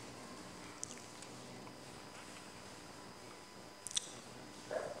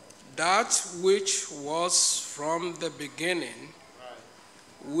 That which was from the beginning,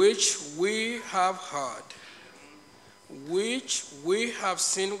 which we have heard, which we have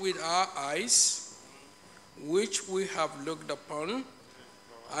seen with our eyes, which we have looked upon,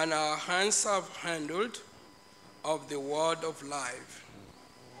 and our hands have handled of the word of life.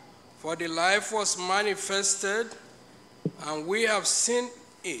 For the life was manifested, and we have seen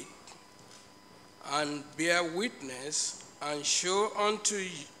it, and bear witness, and show unto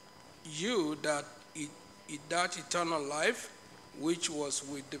you that that eternal life which was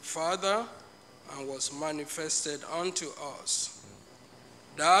with the Father and was manifested unto us.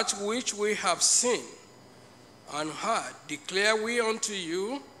 That which we have seen and heard declare we unto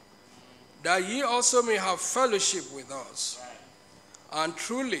you, that ye also may have fellowship with us. And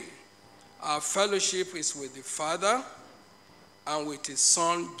truly, our fellowship is with the Father and with his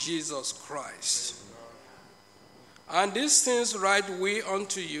Son, Jesus Christ. And these things write we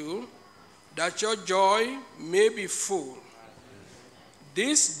unto you, that your joy may be full.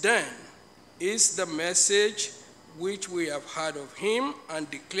 This then is the message which we have heard of him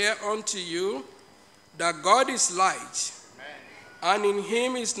and declare unto you, that God is light, and in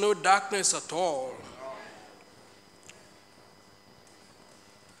him is no darkness at all.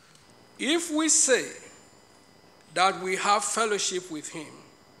 If we say that we have fellowship with him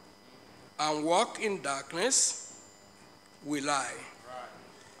and walk in darkness, we lie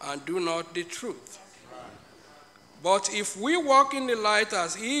and do not the truth. But if we walk in the light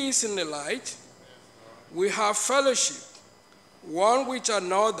as he is in the light, we have fellowship one with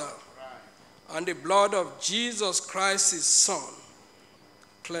another, and the blood of Jesus Christ, his Son,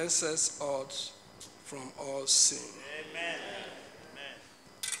 cleanses us from all sin.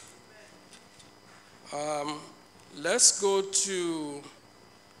 Amen. Let's go to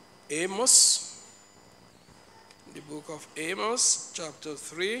Amos, the book of Amos, chapter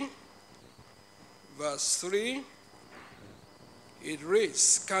 3, verse 3. It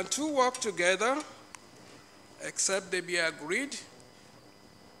reads, "Can two walk together except they be agreed?"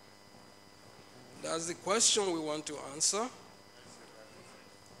 That's the question we want to answer.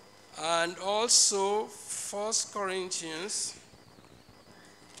 And also 1 Corinthians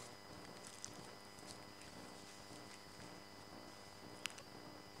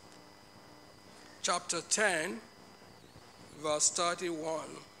chapter 10, verse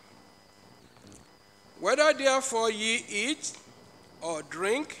 31. "Whether therefore ye eat or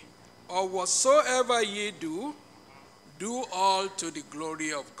drink or whatsoever ye do, do all to the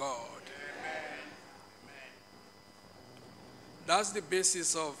glory of God. That's the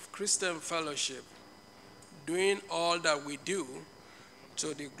basis of Christian fellowship, doing all that we do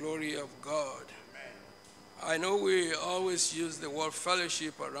to the glory of God. I know we always use the word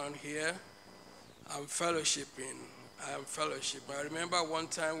fellowship around here. I'm fellowshipping. I am fellowship. I remember one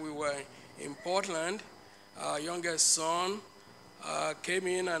time we were in Portland. Our youngest son came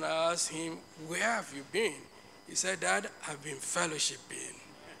in and I asked him, "Where have you been?" He said, "Dad, I've been fellowshipping."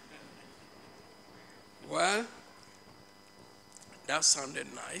 Well, that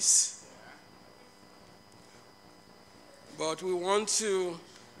sounded nice. But we want to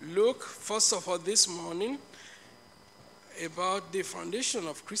look, first of all, this morning about the foundation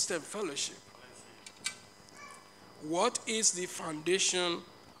of Christian fellowship. What is the foundation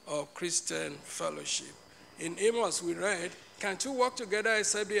of Christian fellowship? In Amos we read, "Can two walk together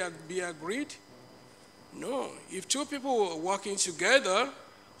except they be agreed?" No. If two people are walking together,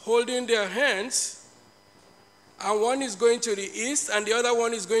 holding their hands, and one is going to the east and the other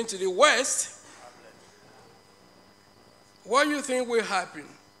one is going to the west, what do you think will happen?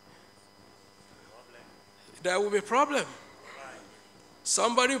 There will be a problem.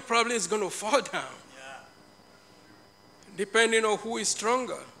 Somebody probably is going to fall down, depending on who is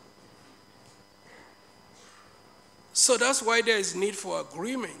stronger. So that's why there is need for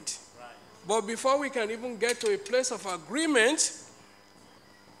agreement. But before we can even get to a place of agreement,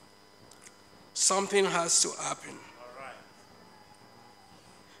 something has to happen.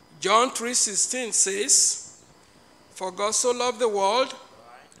 John 3:16 says, "For God so loved the world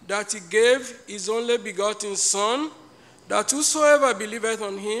that he gave his only begotten Son, that whosoever believeth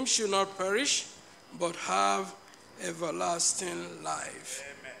on him should not perish, but have everlasting life."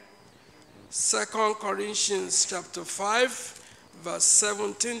 2 Corinthians chapter 5, verse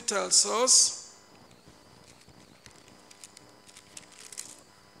 17 tells us,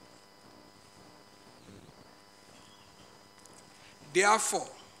 "Therefore,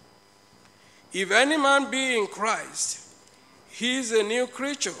 if any man be in Christ, he is a new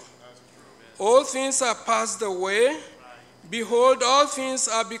creature. All things are passed away. Behold, all things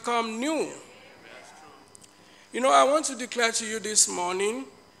are become new." You know, I want to declare to you this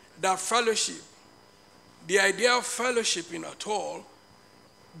morning that fellowship, the idea of fellowshipping at all,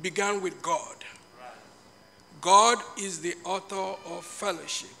 began with God. God is the author of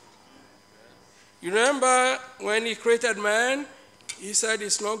fellowship. You remember when he created man, he said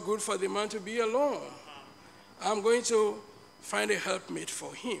it's not good for the man to be alone. I'm going to find a helpmate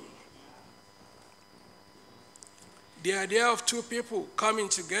for him. The idea of two people coming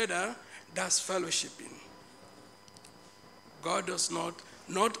together, that's fellowshipping. God does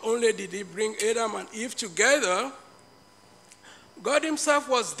not only did he bring Adam and Eve together, God himself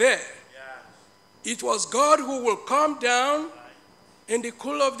was there. It was God who will come down in the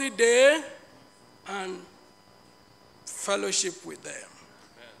cool of the day and fellowship with them.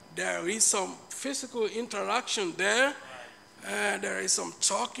 There is some physical interaction there. There is some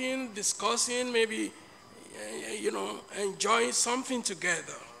talking, discussing, maybe, enjoying something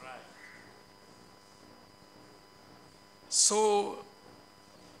together. So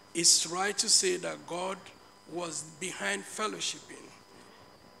it's right to say that God was behind fellowshipping.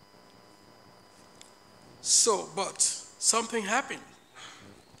 So, but something happened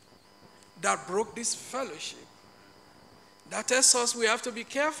that broke this fellowship. That tells us we have to be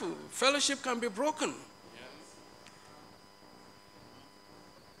careful. Fellowship can be broken.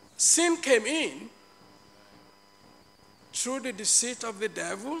 Sin came in through the deceit of the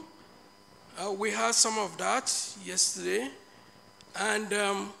devil. We had some of that yesterday.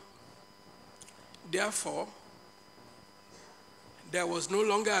 And therefore, there was no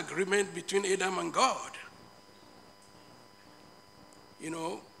longer agreement between Adam and God. You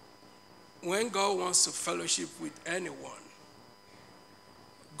know, when God wants to fellowship with anyone,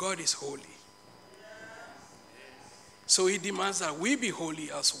 God is holy. So he demands that we be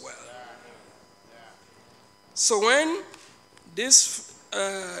holy as well. So when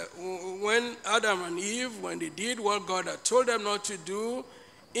Adam and Eve, when they did what God had told them not to do,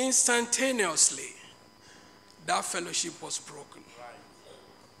 instantaneously, that fellowship was broken.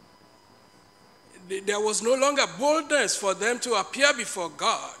 There was no longer boldness for them to appear before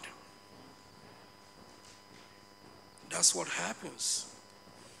God. That's what happens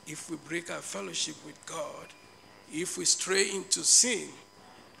if we break our fellowship with God, if we stray into sin.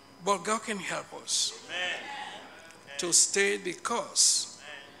 But God can help us to stay the course.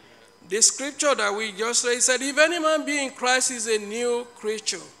 The scripture that we just read said, if any man be in Christ, is a new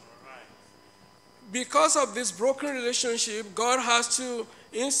creature. Because of this broken relationship, God has to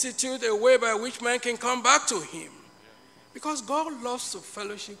institute a way by which man can come back to him. Because God loves to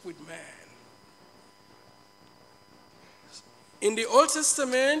fellowship with man. In the Old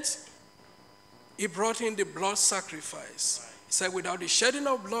Testament, he brought in the blood sacrifice. He said, without the shedding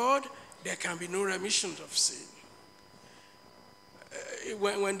of blood, there can be no remission of sin.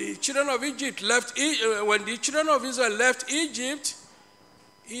 When the children of Egypt left, when the children of Israel left Egypt,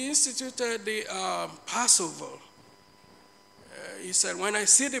 he instituted the Passover. He said, when I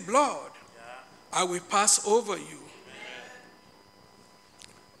see the blood, I will pass over you.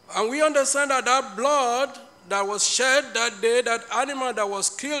 And we understand that that blood that was shed that day, that animal that was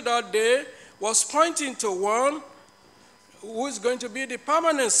killed that day, was pointing to one who is going to be the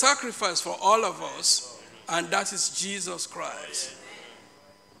permanent sacrifice for all of us, and that is Jesus Christ.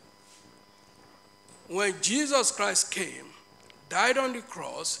 When Jesus Christ came, died on the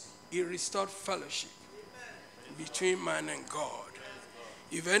cross, he restored fellowship between man and God.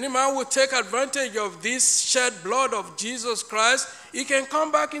 If any man will take advantage of this shed blood of Jesus Christ, he can come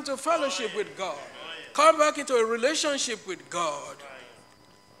back into fellowship with God, come back into a relationship with God.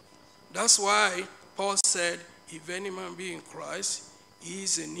 That's why Paul said, if any man be in Christ, he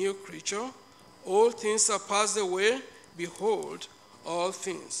is a new creature. All things are passed away. Behold, all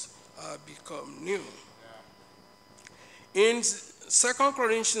things are become new. In 2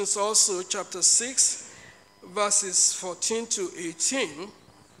 Corinthians also, chapter 6, verses 14 to 18,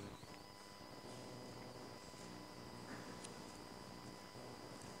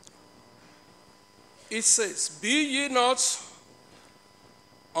 it says, be ye not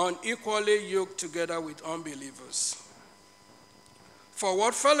unequally yoked together with unbelievers. For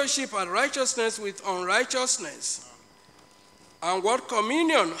what fellowship had righteousness with unrighteousness? And what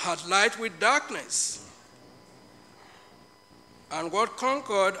communion had light with darkness? And what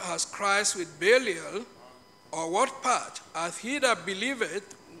concord has Christ with Belial? Or what part hath he that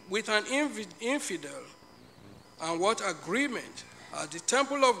believeth with an infidel? And what agreement hath the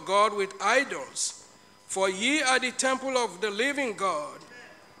temple of God with idols? For ye are the temple of the living God.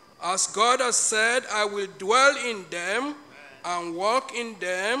 As God has said, I will dwell in them and walk in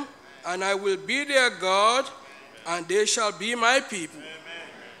them, and I will be their God, and they shall be my people.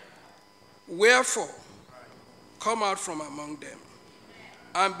 Wherefore, come out from among them,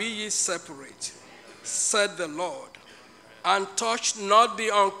 and be ye separate, said the Lord, and touch not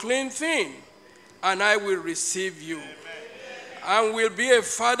the unclean thing, and I will receive you, and will be a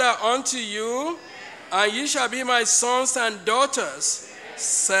father unto you, and ye shall be my sons and daughters,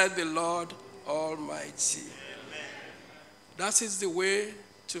 said the Lord Almighty. That is the way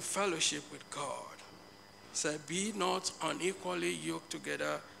to fellowship with God. So be not unequally yoked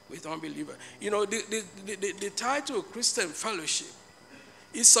together with unbelievers. You know, the title Christian fellowship,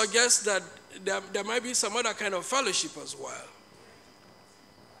 it suggests that there might be some other kind of fellowship as well.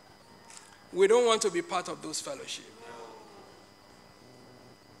 We don't want to be part of those fellowships.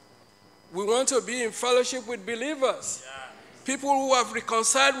 We want to be in fellowship with believers. People who have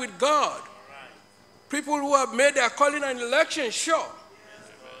reconciled with God. People who have made their calling and election sure.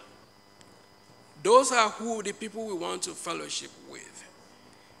 Those are who the people we want to fellowship with.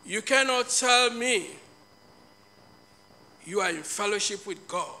 You cannot tell me you are in fellowship with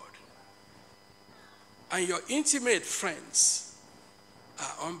God and your intimate friends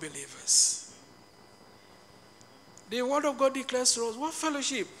are unbelievers. The Word of God declares to us, what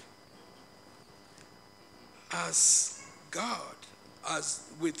fellowship as God, as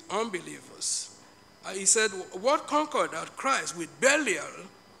with unbelievers? He said, what concord had Christ with Belial,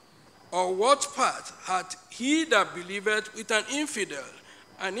 or what part had he that believeth with an infidel?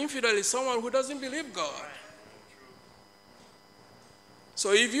 An infidel is someone who doesn't believe God.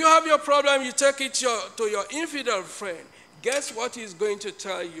 So if you have your problem, you take it to your infidel friend. Guess what he's going to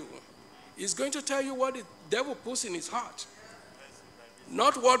tell you? He's going to tell you what the devil puts in his heart,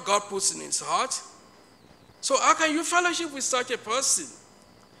 not what God puts in his heart. So how can you fellowship with such a person?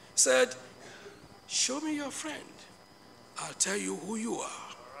 He said, show me your friend. I'll tell you who you are.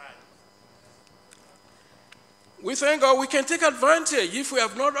 We thank God we can take advantage, if we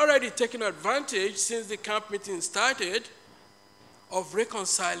have not already taken advantage since the camp meeting started, of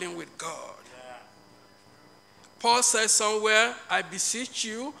reconciling with God. Paul says somewhere, I beseech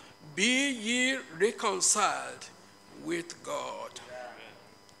you, be ye reconciled with God.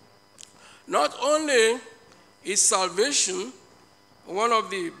 Not only is salvation one of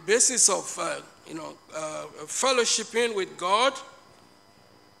the basis of fellowshipping with God.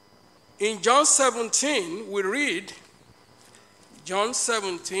 In John 17, we read, John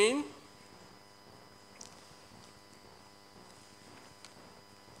 17,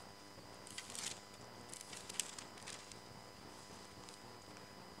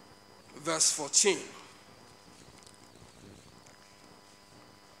 verse 14.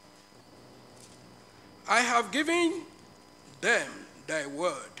 I have given them thy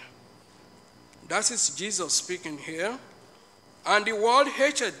word. That is Jesus speaking here. And the world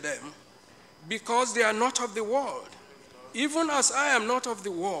hated them because they are not of the world, even as I am not of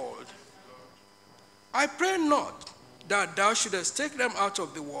the world. I pray not that thou shouldest take them out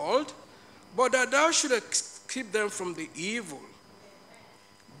of the world, but that thou shouldest keep them from the evil.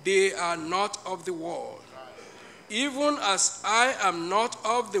 They are not of the world, even as I am not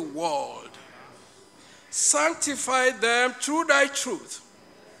of the world. Sanctify them through thy truth.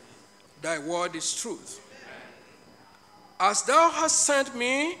 Thy word is truth. As thou hast sent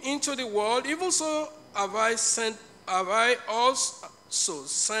me into the world, even so have I also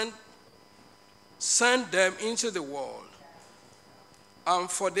sent them into the world. And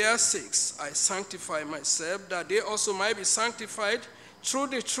for their sakes I sanctify myself, that they also might be sanctified through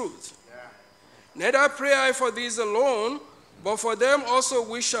the truth. Neither pray I for these alone, but for them also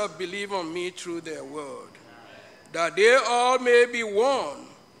which shall believe on me through their word, that they all may be one,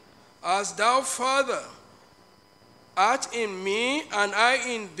 as thou, Father, art in me and I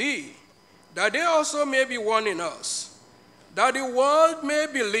in thee, that they also may be one in us, that the world may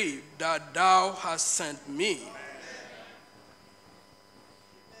believe that thou hast sent me.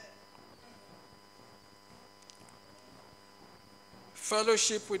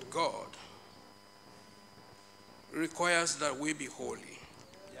 Fellowship with God requires that we be holy.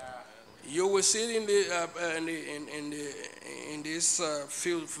 You will see in these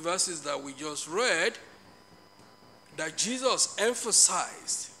few verses that we just read that Jesus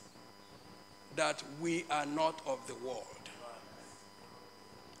emphasized that we are not of the world.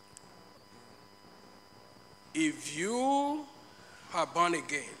 If you are born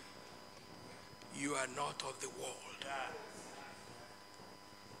again, you are not of the world.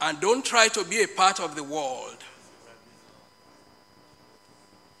 And don't try to be a part of the world.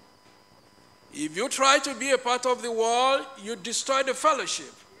 If you try to be a part of the world, you destroy the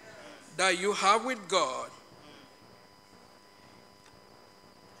fellowship that you have with God.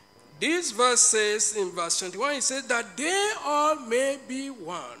 This verse says in verse 21, it says that they all may be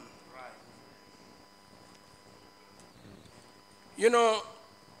one. You know,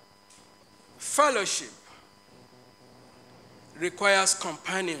 fellowship requires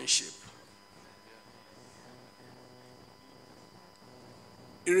companionship.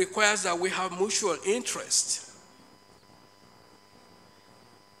 It requires that we have mutual interest.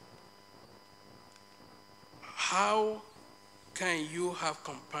 How can you have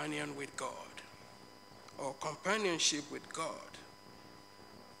companion with God or companionship with God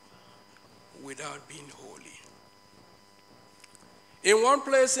without being holy? In one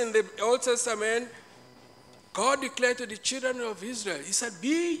place in the Old Testament, God declared to the children of Israel, he said,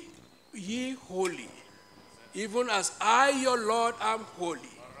 be ye holy, even as I, your Lord, am holy.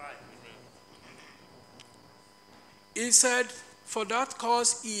 He said, for that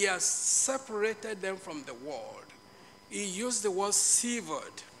cause he has separated them from the world. He used the word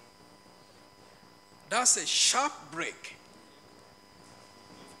severed. That's a sharp break.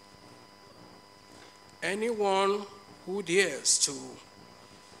 Anyone who dares to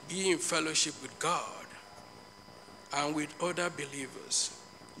be in fellowship with God and with other believers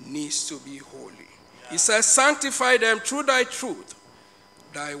needs to be holy. He says, sanctify them through thy truth.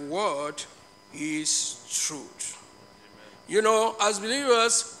 Thy word is truth. You know, as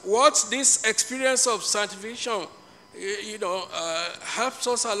believers, what this experience of sanctification, helps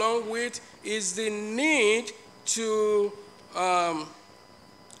us along with is the need to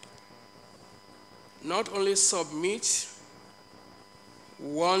not only submit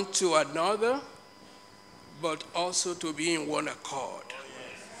one to another, but also to be in one accord.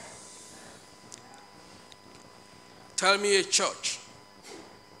 Tell me a church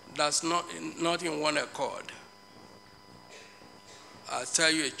that's not in one accord. I'll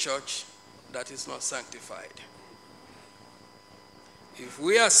tell you a church that is not sanctified. If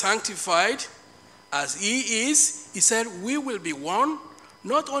we are sanctified as he is, he said we will be one,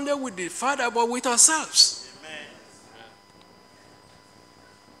 not only with the Father, but with ourselves. Amen.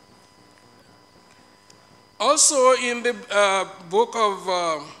 Also in the book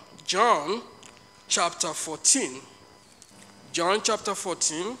of John, chapter 14, John chapter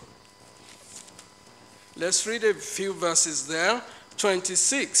 14, let's read a few verses there.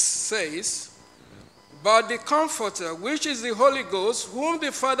 26 says, but the Comforter, which is the Holy Ghost, whom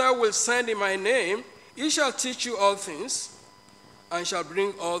the Father will send in my name, he shall teach you all things, and shall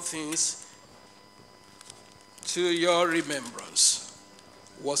bring all things to your remembrance,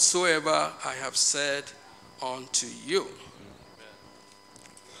 whatsoever I have said unto you.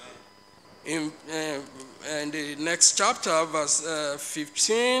 In and the next chapter, verse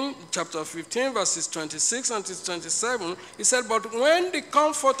 15, chapter 15, verses 26 until 27, he said, "But when the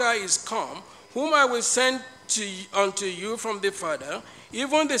Comforter is come, whom I will send unto you from the Father,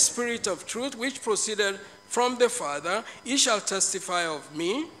 even the Spirit of truth, which proceeded from the Father, he shall testify of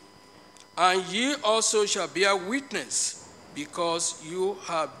me, and ye also shall bear witness, because you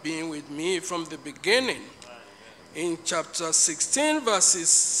have been with me from the beginning." In chapter 16, verses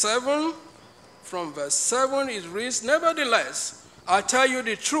 7, from verse 7, it reads, "Nevertheless, I tell you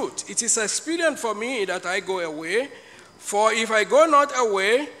the truth. It is expedient for me that I go away, for if I go not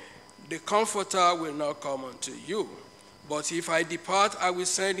away, the Comforter will not come unto you. But if I depart, I will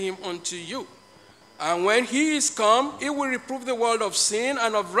send him unto you. And when he is come, he will reprove the world of sin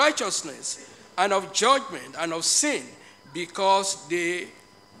and of righteousness and of judgment and of sin, because they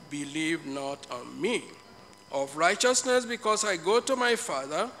believe not on me. Of righteousness, because I go to my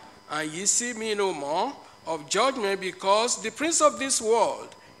Father, and ye see me no more. Of judgment, because the prince of this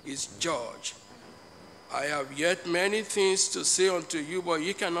world is judged. I have yet many things to say unto you, but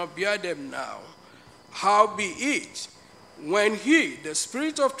ye cannot bear them now. Howbeit, when he, the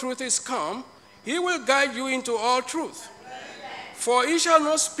Spirit of truth, is come, he will guide you into all truth. For he shall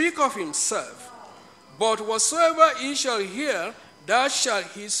not speak of himself, but whatsoever he shall hear, that shall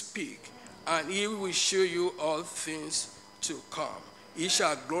he speak, and he will show you all things to come. He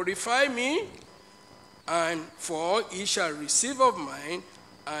shall glorify me, and for he shall receive of mine,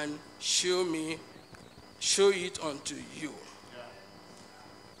 and show it unto you."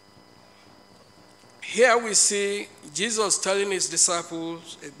 Here we see Jesus telling his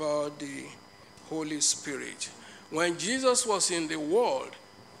disciples about the Holy Spirit. When Jesus was in the world,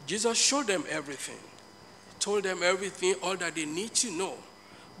 Jesus showed them everything, told them everything, all that they need to know.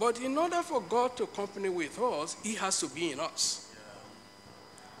 But in order for God to company with us, he has to be in us.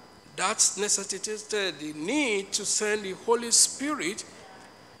 That necessitated the need to send the Holy Spirit,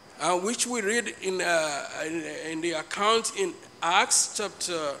 which we read in the account in Acts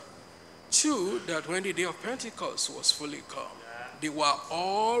chapter 2, that when the day of Pentecost was fully come, they were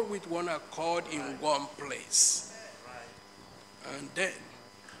all with one accord in one place. And then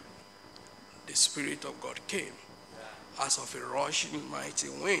the Spirit of God came as of a rushing mighty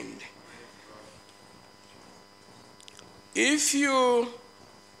wind. If you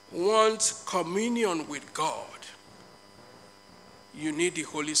want communion with God, you need the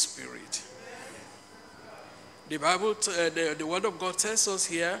Holy Spirit. The Bible, the Word of God tells us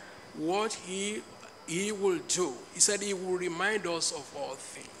here what he will do. He said he will remind us of all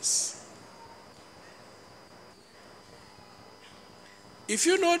things. If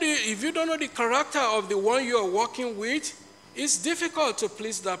you don't know the character of the one you are working with, it's difficult to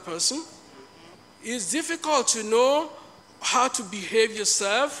please that person. It's difficult to know how to behave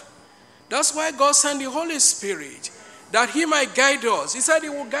yourself. That's why God sent the Holy Spirit, that he might guide us. He said he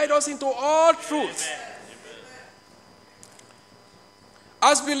will guide us into all truth.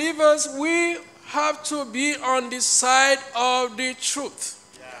 As believers, we have to be on the side of the truth.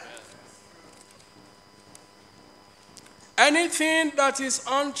 Anything that is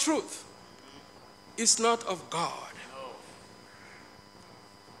untruth is not of God.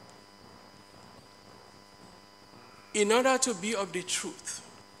 In order to be of the truth,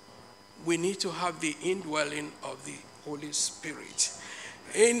 we need to have the indwelling of the Holy Spirit.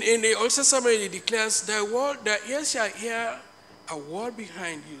 In the Old Testament, it declares that ears shall hear a word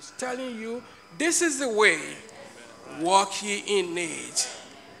behind you, telling you, this is the way, walk ye in it.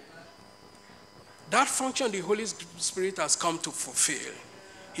 That function the Holy Spirit has come to fulfill.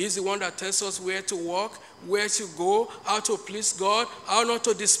 He's the one that tells us where to walk, where to go, how to please God, how not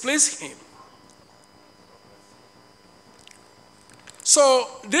to displease him. So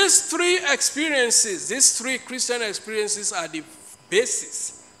these three experiences, these three Christian experiences are the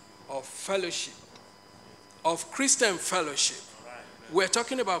basis of fellowship, of Christian fellowship. We're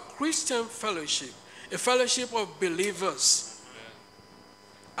talking about Christian fellowship, a fellowship of believers.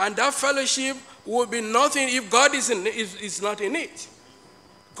 And that fellowship will be nothing if God is not in it.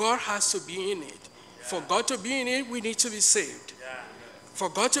 God has to be in it. For God to be in it, we need to be saved. For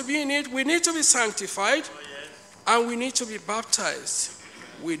God to be in it, we need to be sanctified, and we need to be baptized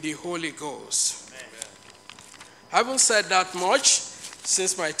with the Holy Ghost. Having said that much,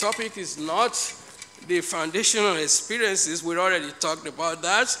 since my topic is not the foundational experiences, we already talked about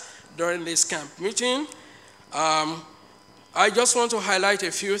that during this camp meeting. I just want to highlight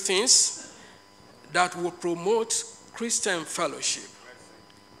a few things that will promote Christian fellowship.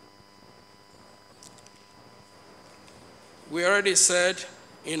 We already said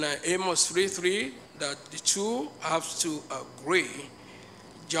in Amos 3:3 that the two have to agree.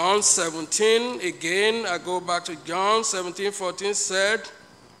 John 17, again, I go back to John 17:14 said,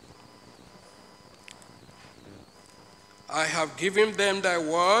 I have given them thy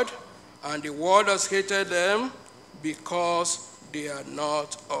word, and the world has hated them because they are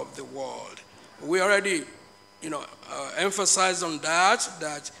not of the world. We already, emphasized on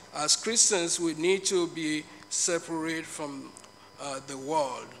that as Christians we need to be separate from the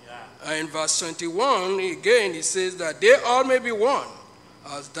world. Yeah. In verse 21, again, it says that they all may be one,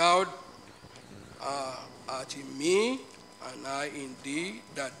 as thou art in me, and I in thee,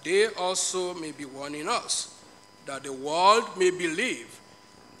 that they also may be one in us, that the world may believe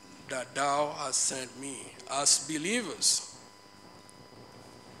that thou hast sent me. As believers,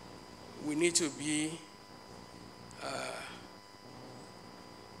 we need to be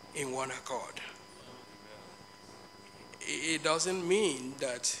in one accord. It doesn't mean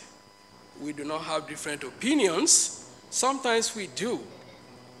that we do not have different opinions. Sometimes we do.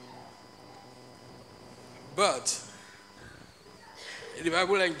 But the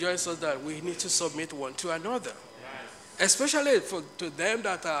Bible enjoins us that we need to submit one to another. Especially to them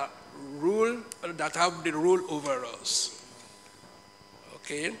that have the rule over us.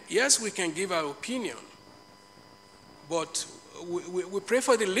 Okay? Yes, we can give our opinion, but we pray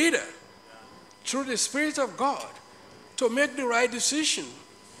for the leader through the Spirit of God to make the right decision.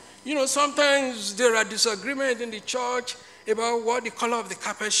 Sometimes there are disagreements in the church about what the color of the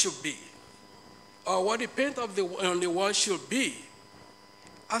carpet should be, or what the paint on the wall should be.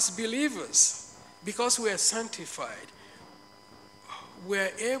 As believers, because we are sanctified, we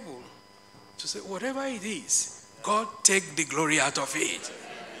are able to say, whatever it is, God take the glory out of it.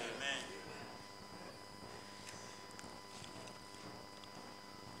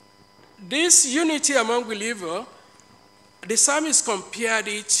 Amen. This unity among believers, the psalmist compared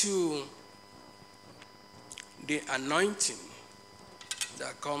it to the anointing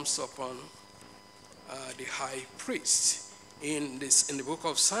that comes upon the high priest. In the book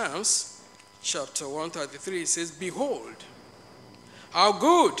of Psalms, chapter 133, it says, behold, how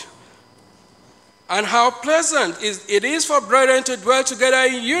good and how pleasant it is for brethren to dwell together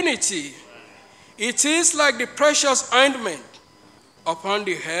in unity. It is like the precious ointment upon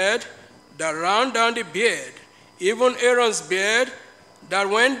the head that ran down the beard, even Aaron's beard that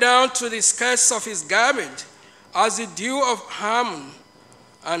went down to the skirts of his garment, as the dew of Hermon,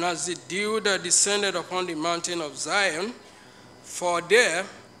 and as the dew that descended upon the mountain of Zion. For there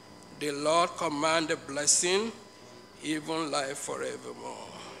the Lord commanded blessing, even life forevermore.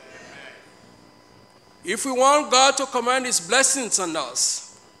 If we want God to command his blessings on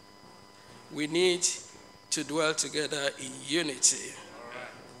us, we need to dwell together in unity.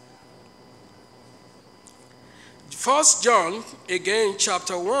 1 John, again,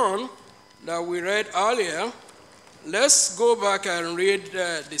 chapter 1, that we read earlier. Let's go back and read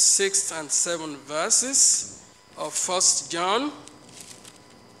the 6th and 7th verses of 1 John,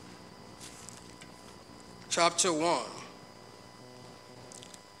 chapter 1.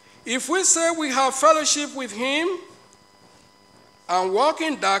 If we say we have fellowship with him and walk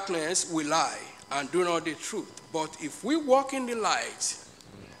in darkness, we lie and do not the truth. But if we walk in the light,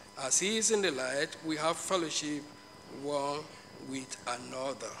 as he is in the light, we have fellowship one with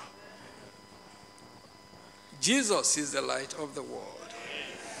another. Jesus is the light of the world.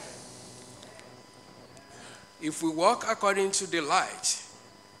 If we walk according to the light,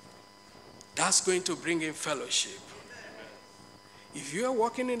 that's going to bring in fellowship. If you are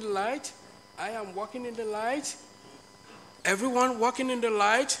walking in the light, I am walking in the light, everyone walking in the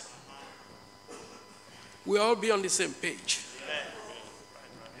light, we all be on the same page.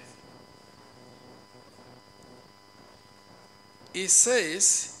 It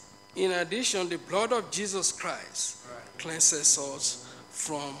says, in addition, the blood of Jesus Christ cleanses us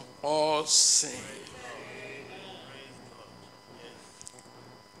from all sin.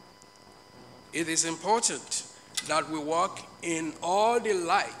 It is important that we walk in all the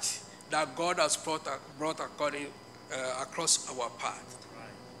light that God has brought across our path.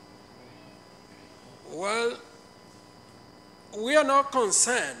 Well, we are not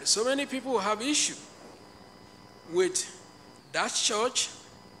concerned. So many people have issue with that church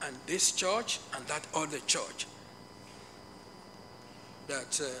and this church and that other church.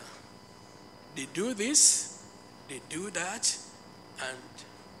 That they do this, they do that, and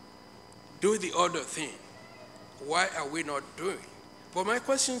do the other thing. Why are we not doing? But my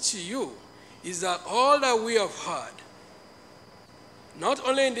question to you is that all that we have heard, not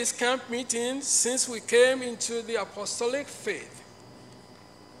only in this camp meeting, since we came into the apostolic faith,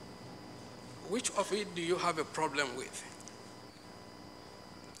 which of it do you have a problem with?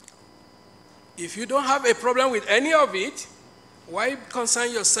 If you don't have a problem with any of it, Why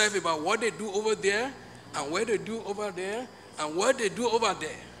concern yourself about what they do over there and what they do over there and what they do over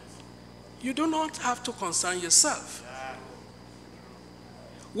there? You do not have to concern yourself.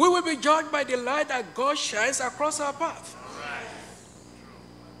 We will be judged by the light that God shines across our path.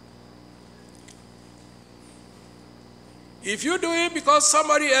 If you do it because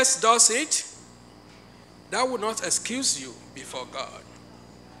somebody else does it, that will not excuse you before God.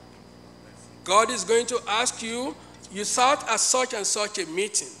 God is going to ask you, you sat at such and such a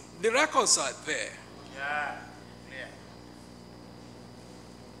meeting. The records are there.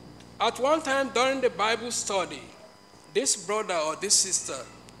 At one time during the Bible study, this brother or this sister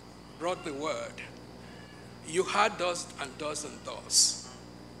brought the word. You had thus and thus and thus.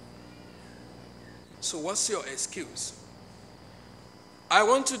 So what's your excuse? I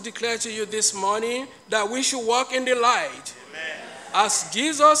want to declare to you this morning that we should walk in the light. Amen. As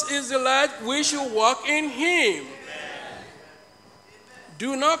Jesus is the light, we should walk in him. Amen.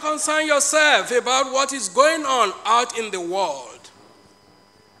 Do not concern yourself about what is going on out in the world.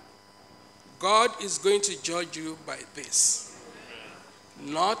 God is going to judge you by this,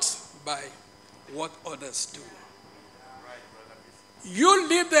 not by what others do. You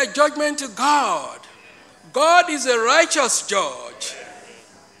leave the judgment to God. God is a righteous judge.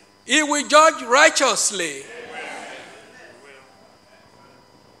 He will judge righteously.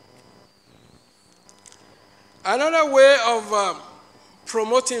 Another way of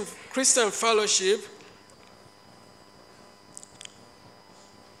promoting Christian fellowship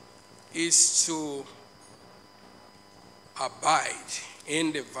is to abide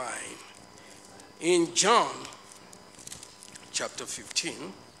in the vine. In John chapter 15,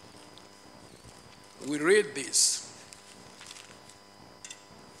 we read this.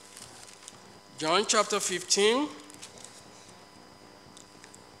 John chapter 15,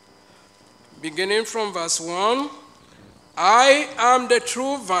 beginning from verse 1. I am the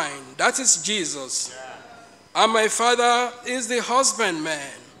true vine, that is Jesus, and my Father is the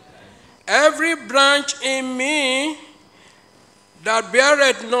husbandman. Every branch in me that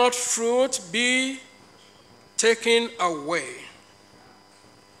beareth not fruit be taken away.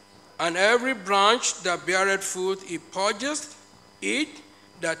 And every branch that beareth fruit he purgeth it,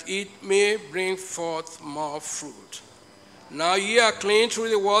 that it may bring forth more fruit. Now ye are clean through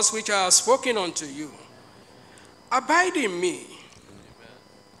the words which I have spoken unto you. Abide in me,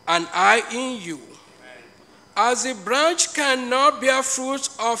 and I in you. As a branch cannot bear fruit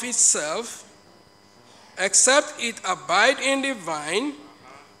of itself, except it abide in the vine,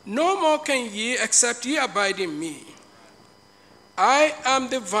 no more can ye except ye abide in me. I am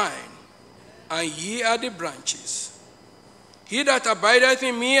the vine, and ye are the branches. He that abideth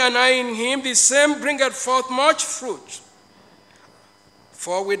in me, and I in him, the same bringeth forth much fruit.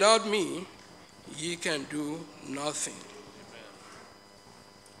 For without me, ye can do nothing.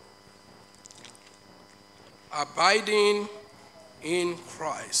 Abiding in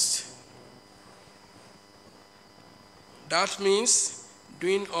Christ. That means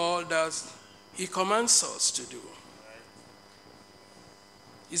doing all that he commands us to do.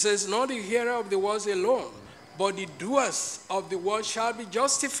 He says, not the hearer of the words alone, but the doers of the word shall be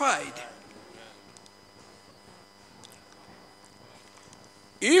justified.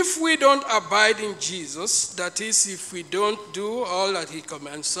 If we don't abide in Jesus, that is, if we don't do all that he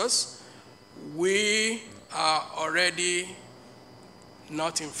commands us, we are already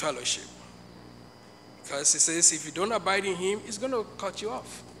not in fellowship. Because he says, if you don't abide in him, he's going to cut you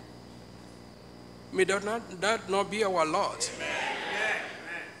off. May that not be our Lord. Amen.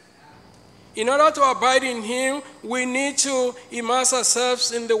 In order to abide in him, we need to immerse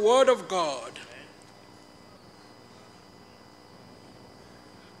ourselves in the word of God.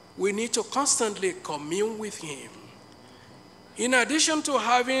 We need to constantly commune with him. In addition to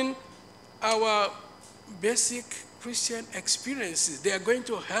having our basic Christian experiences, they are going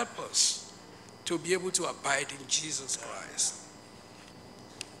to help us to be able to abide in Jesus Christ.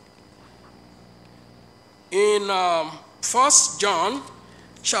 In 1 John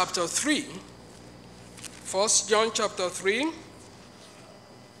chapter 3, 1 John chapter 3,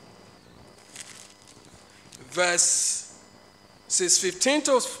 verses 15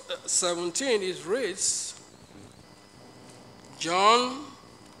 to 17, it reads, John,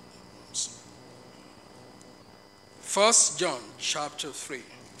 1 John chapter 3,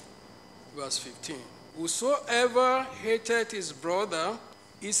 verse 15. Whosoever hateth his brother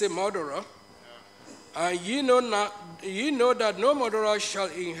is a murderer, and ye know that no murderer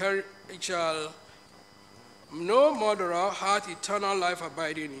no murderer hath eternal life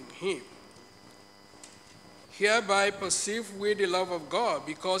abiding in him. Hereby perceive we the love of God,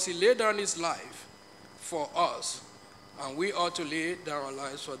 because he laid down his life for us. and we ought to lay down our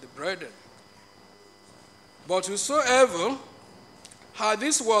lives for the brethren. But whosoever had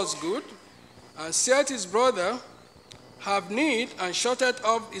this was good, and seeth his brother have need, and shutteth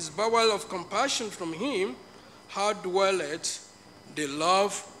up his bowel of compassion from him, how dwelleth the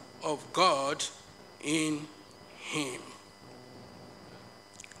love of God in him?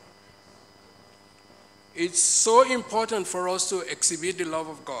 It's so important for us to exhibit the love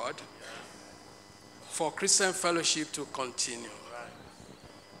of God for Christian fellowship to continue.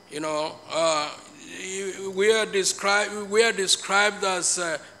 You know, we are described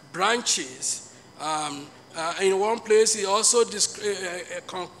as branches. In one place, he also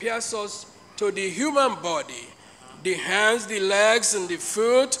compares us to the human body, the hands, the legs, and the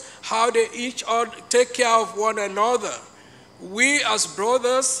foot, how they each take care of one another. We as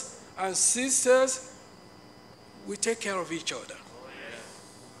brothers and sisters, we take care of each other.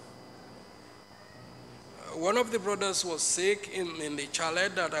 One of the brothers was sick in the chalet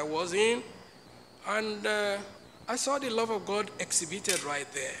that I was in, and I saw the love of God exhibited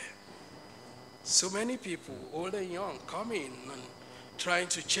right there. So many people, old and young, coming and trying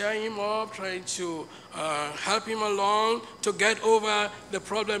to cheer him up, trying to help him along to get over the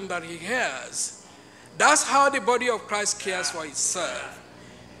problem that he has. That's how the body of Christ cares for itself.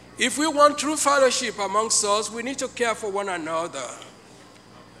 If we want true fellowship amongst us, we need to care for one another.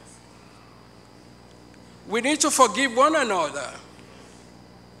 We need to forgive one another.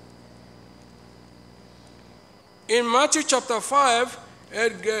 In Matthew chapter 5,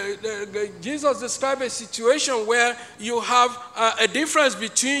 Jesus described a situation where you have a difference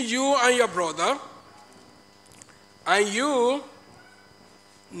between you and your brother, and you,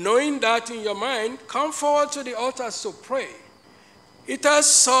 knowing that in your mind, come forward to the altar to pray. It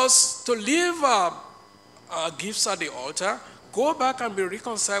tells us to leave our gifts at the altar, go back and be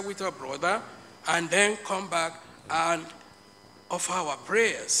reconciled with our brother, and then come back and offer our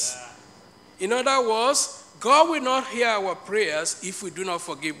prayers. In other words, God will not hear our prayers if we do not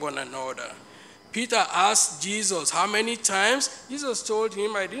forgive one another. Peter asked Jesus how many times. Jesus told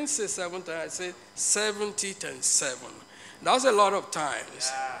him, I didn't say 7 times, I said 70 times 7. That's a lot of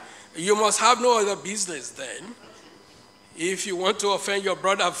times. You must have no other business then. If you want to offend your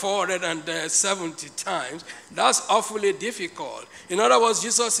brother 470 times, that's awfully difficult. In other words,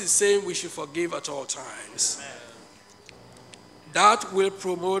 Jesus is saying we should forgive at all times. Amen. That will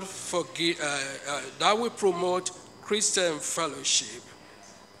promote Christian fellowship.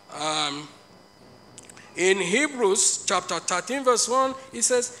 In Hebrews chapter 13, verse 1, it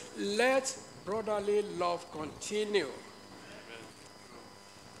says, let brotherly love continue.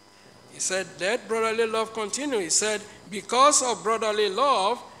 He said, let brotherly love continue. He said, because of brotherly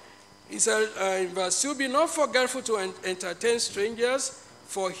love, he said in verse 2, be not forgetful to entertain strangers,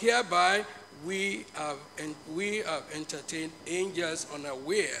 for hereby we have entertained angels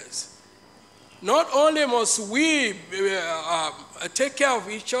unawares. Not only must we take care of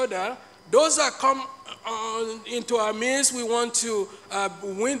each other, those that come into our midst, we want to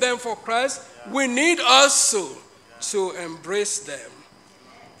win them for Christ, we need also to embrace them.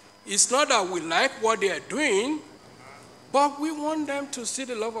 It's not that we like what they are doing, but we want them to see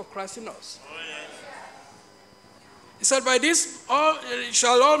the love of Christ in us. He said, by this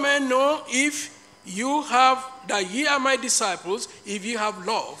shall all men know if you have, that ye are my disciples, if you have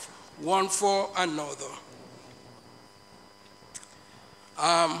love one for another.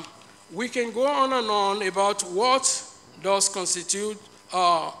 We can go on and on about what does constitute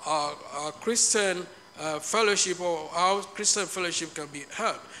a Christian fellowship, or how Christian fellowship can be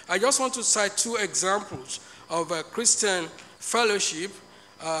held. I just want to cite 2 examples of a Christian fellowship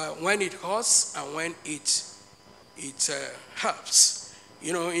when it hurts and when it helps.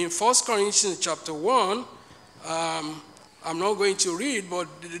 You know, in 1 Corinthians chapter 1, I'm not going to read, but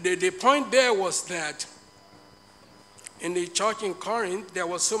the point there was that in the church in Corinth, there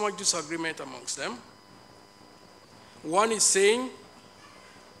was so much disagreement amongst them. One is saying,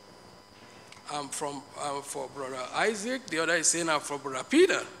 I'm for Brother Isaac. The other is saying, I'm for Brother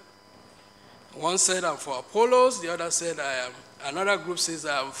Peter. One said, I'm for Apollos. The other said, I am. Another group says,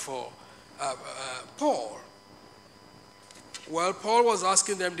 I am for Paul. Well, Paul was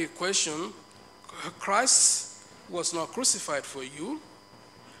asking them the question, Christ was not crucified for you.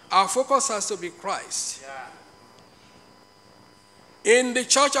 Our focus has to be Christ. Yeah. In the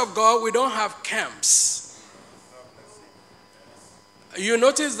church of God, we don't have camps. You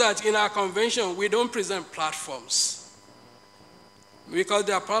notice that in our convention, we don't present platforms, because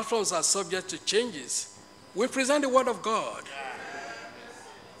their platforms are subject to changes. We present the Word of God.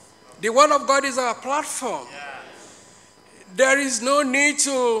 The Word of God is our platform. There is no need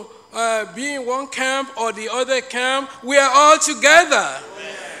to be in one camp or the other camp. We are all together.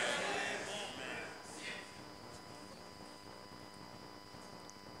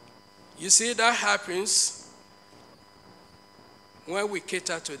 You see, that happens when we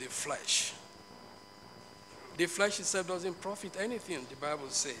cater to the flesh. The flesh itself doesn't profit anything, the Bible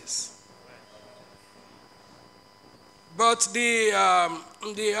says. But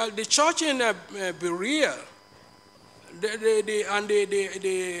the church in Berea,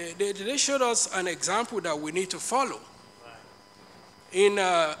 they showed us an example that we need to follow. In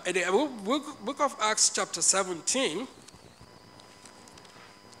the book of Acts chapter 17,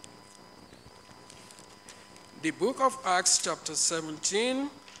 the book of Acts chapter 17,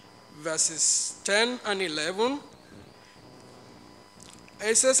 verses 10 and 11,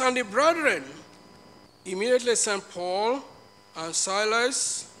 it says, "And the brethren immediately sent Paul and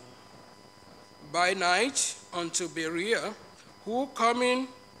Silas by night unto Berea, who coming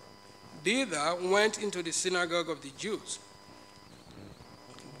thither went into the synagogue of the Jews.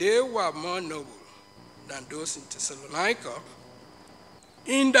 They were more noble than those in Thessalonica,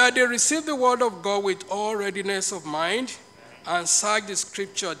 in that they received the word of God with all readiness of mind, and searched the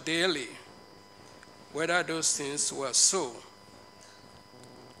scripture daily, whether those things were so."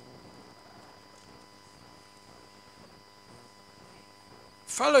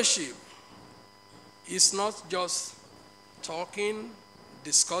 Fellowship is not just talking,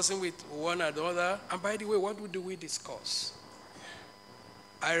 discussing with one another. And by the way, what do we discuss?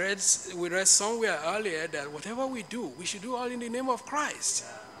 We read somewhere earlier that whatever we do, we should do all in the name of Christ.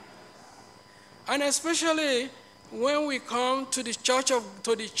 And especially when we come to the church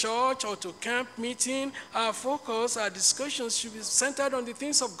or to camp meeting, our focus, our discussions should be centered on the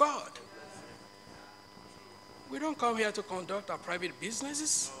things of God. We don't come here to conduct our private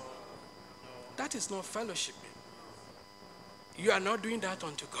businesses. That is not fellowship. You are not doing that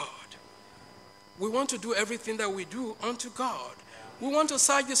unto God. We want to do everything that we do unto God. We want to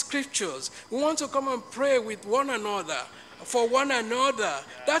search the scriptures. We want to come and pray with one another, for one another.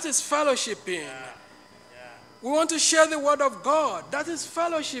 That is fellowshipping. We want to share the word of God. That is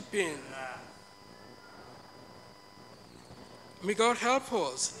fellowshipping. May God help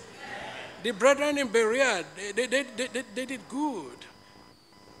us. The brethren in Berea, they did good.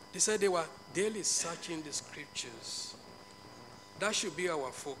 They said they were daily searching the scriptures. That should be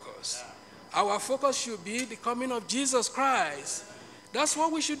our focus. Our focus should be the coming of Jesus Christ. That's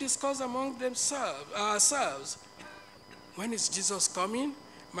what we should discuss among ourselves. When is Jesus coming?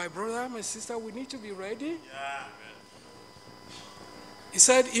 My brother, my sister, we need to be ready. He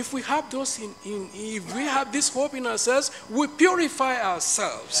said, if we have if we have this hope in ourselves, we purify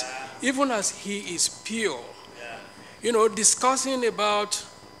ourselves, even as He is pure. You know, discussing about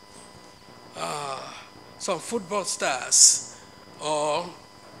some football stars, or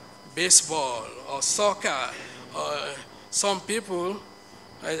baseball, or soccer, or some people,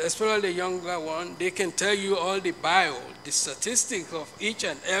 especially the younger one, they can tell you all the statistics of each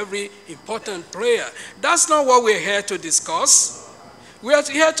and every important player. That's not what we're here to discuss. We are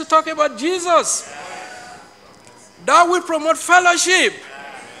here to talk about Jesus. That will promote fellowship.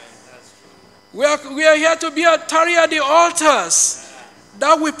 We are here to be a tarry at the altars.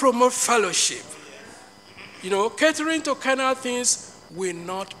 That will promote fellowship. You know, catering to carnal things will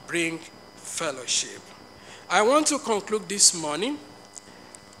not bring fellowship. I want to conclude this morning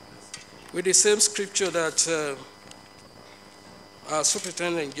with the same scripture that our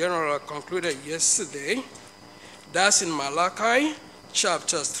Superintendent General concluded yesterday. That's in Malachi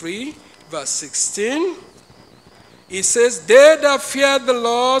chapter 3, verse 16. It says, "They that fear the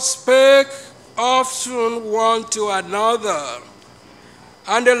Lord spake often one to another,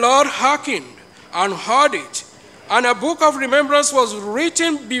 and the Lord hearkened and heard it. And a book of remembrance was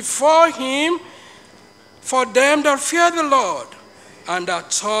written before Him for them that fear the Lord, and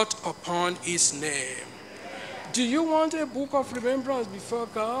that thought upon His name." Do you want a book of remembrance before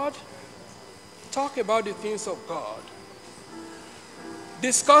God? Talk about the things of God.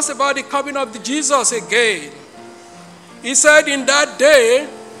 Discuss about the coming of Jesus again. He said, in that day,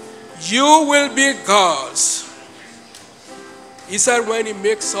 you will be God's. He said, when He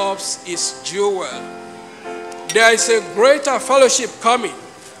makes up His jewel, there is a greater fellowship coming.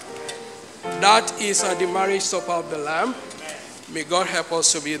 That is at the marriage supper of the Lamb. May God help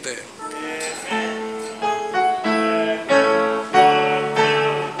us to be there.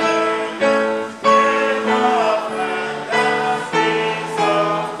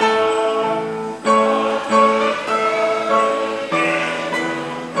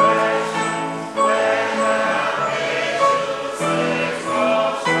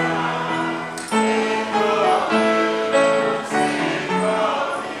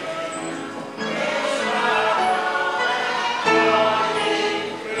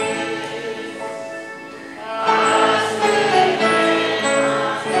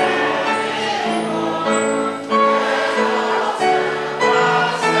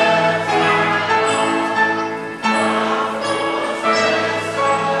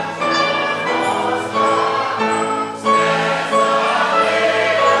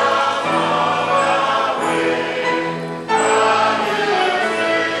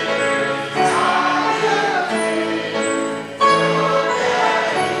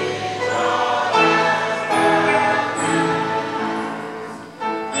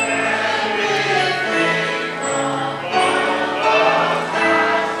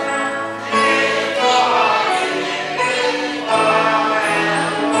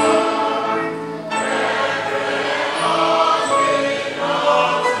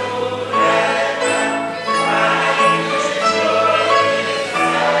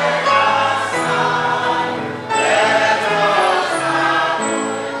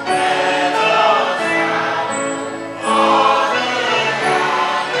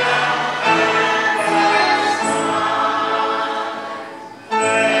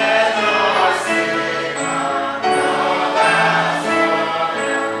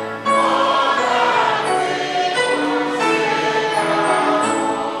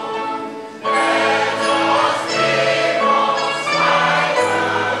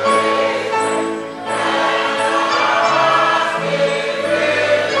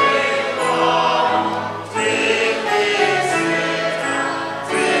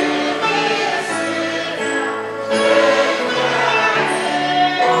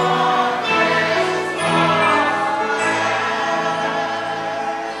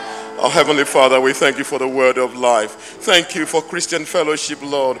 Our Heavenly Father, we thank you for the word of life. Thank you for Christian fellowship,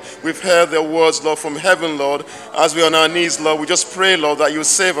 Lord. We've heard the words, Lord, from heaven, Lord. As we're on our knees, Lord, we just pray, Lord, that you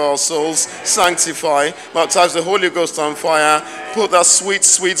save our souls, sanctify, baptize the Holy Ghost on fire, put that sweet,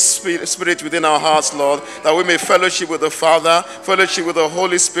 sweet spirit within our hearts, Lord, that we may fellowship with the Father, fellowship with the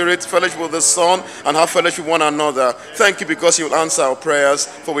Holy Spirit, fellowship with the Son, and have fellowship with one another. Thank you because you will answer our prayers,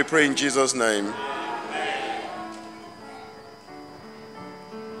 for we pray in Jesus' name.